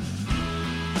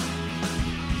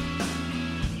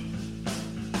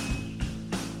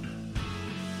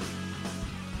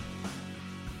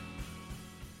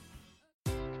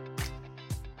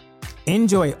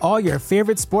 Enjoy all your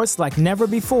favorite sports like never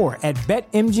before at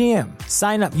BetMGM.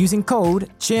 Sign up using code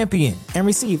CHAMPION and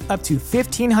receive up to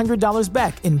 $1,500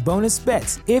 back in bonus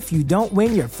bets if you don't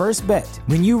win your first bet.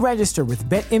 When you register with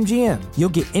BetMGM, you'll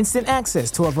get instant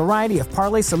access to a variety of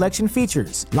parlay selection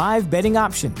features, live betting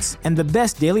options, and the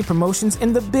best daily promotions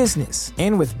in the business.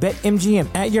 And with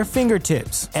BetMGM at your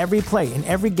fingertips, every play and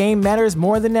every game matters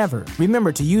more than ever.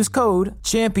 Remember to use code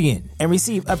CHAMPION and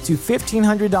receive up to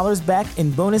 $1,500 back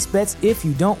in bonus bets if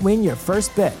you don't win your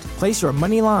first bet. Place your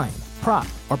money line, prop,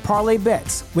 or parlay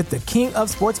bets with the king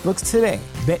of sportsbooks today.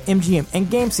 BetMGM and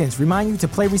GameSense remind you to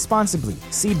play responsibly.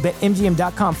 See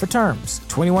BetMGM.com for terms.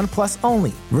 21 plus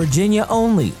only. Virginia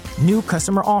only. New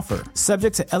customer offer.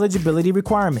 Subject to eligibility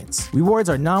requirements. Rewards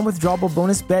are non-withdrawable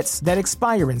bonus bets that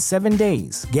expire in 7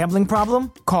 days. Gambling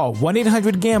problem? Call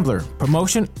 1-800-GAMBLER.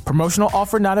 Promotional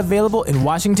offer not available in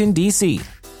Washington, D.C.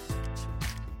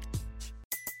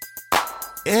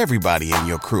 Everybody in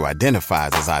your crew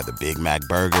identifies as either Big Mac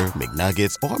Burger,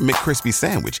 McNuggets, or McCrispy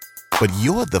Sandwich. But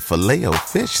you're the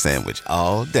Filet-O-Fish Sandwich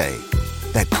all day.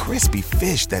 That crispy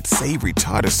fish, that savory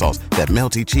tartar sauce, that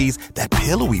melty cheese, that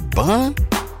pillowy bun.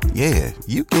 Yeah,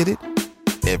 you get it.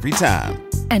 Every time.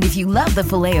 And if you love the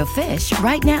Filet-O-Fish,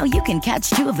 right now you can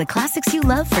catch 2 of the classics you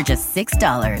love for just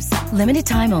 $6. Limited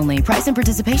time only. Price and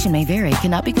participation may vary.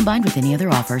 Cannot be combined with any other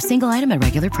offer. Single item at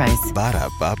regular price.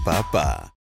 Ba-da-ba-ba-ba.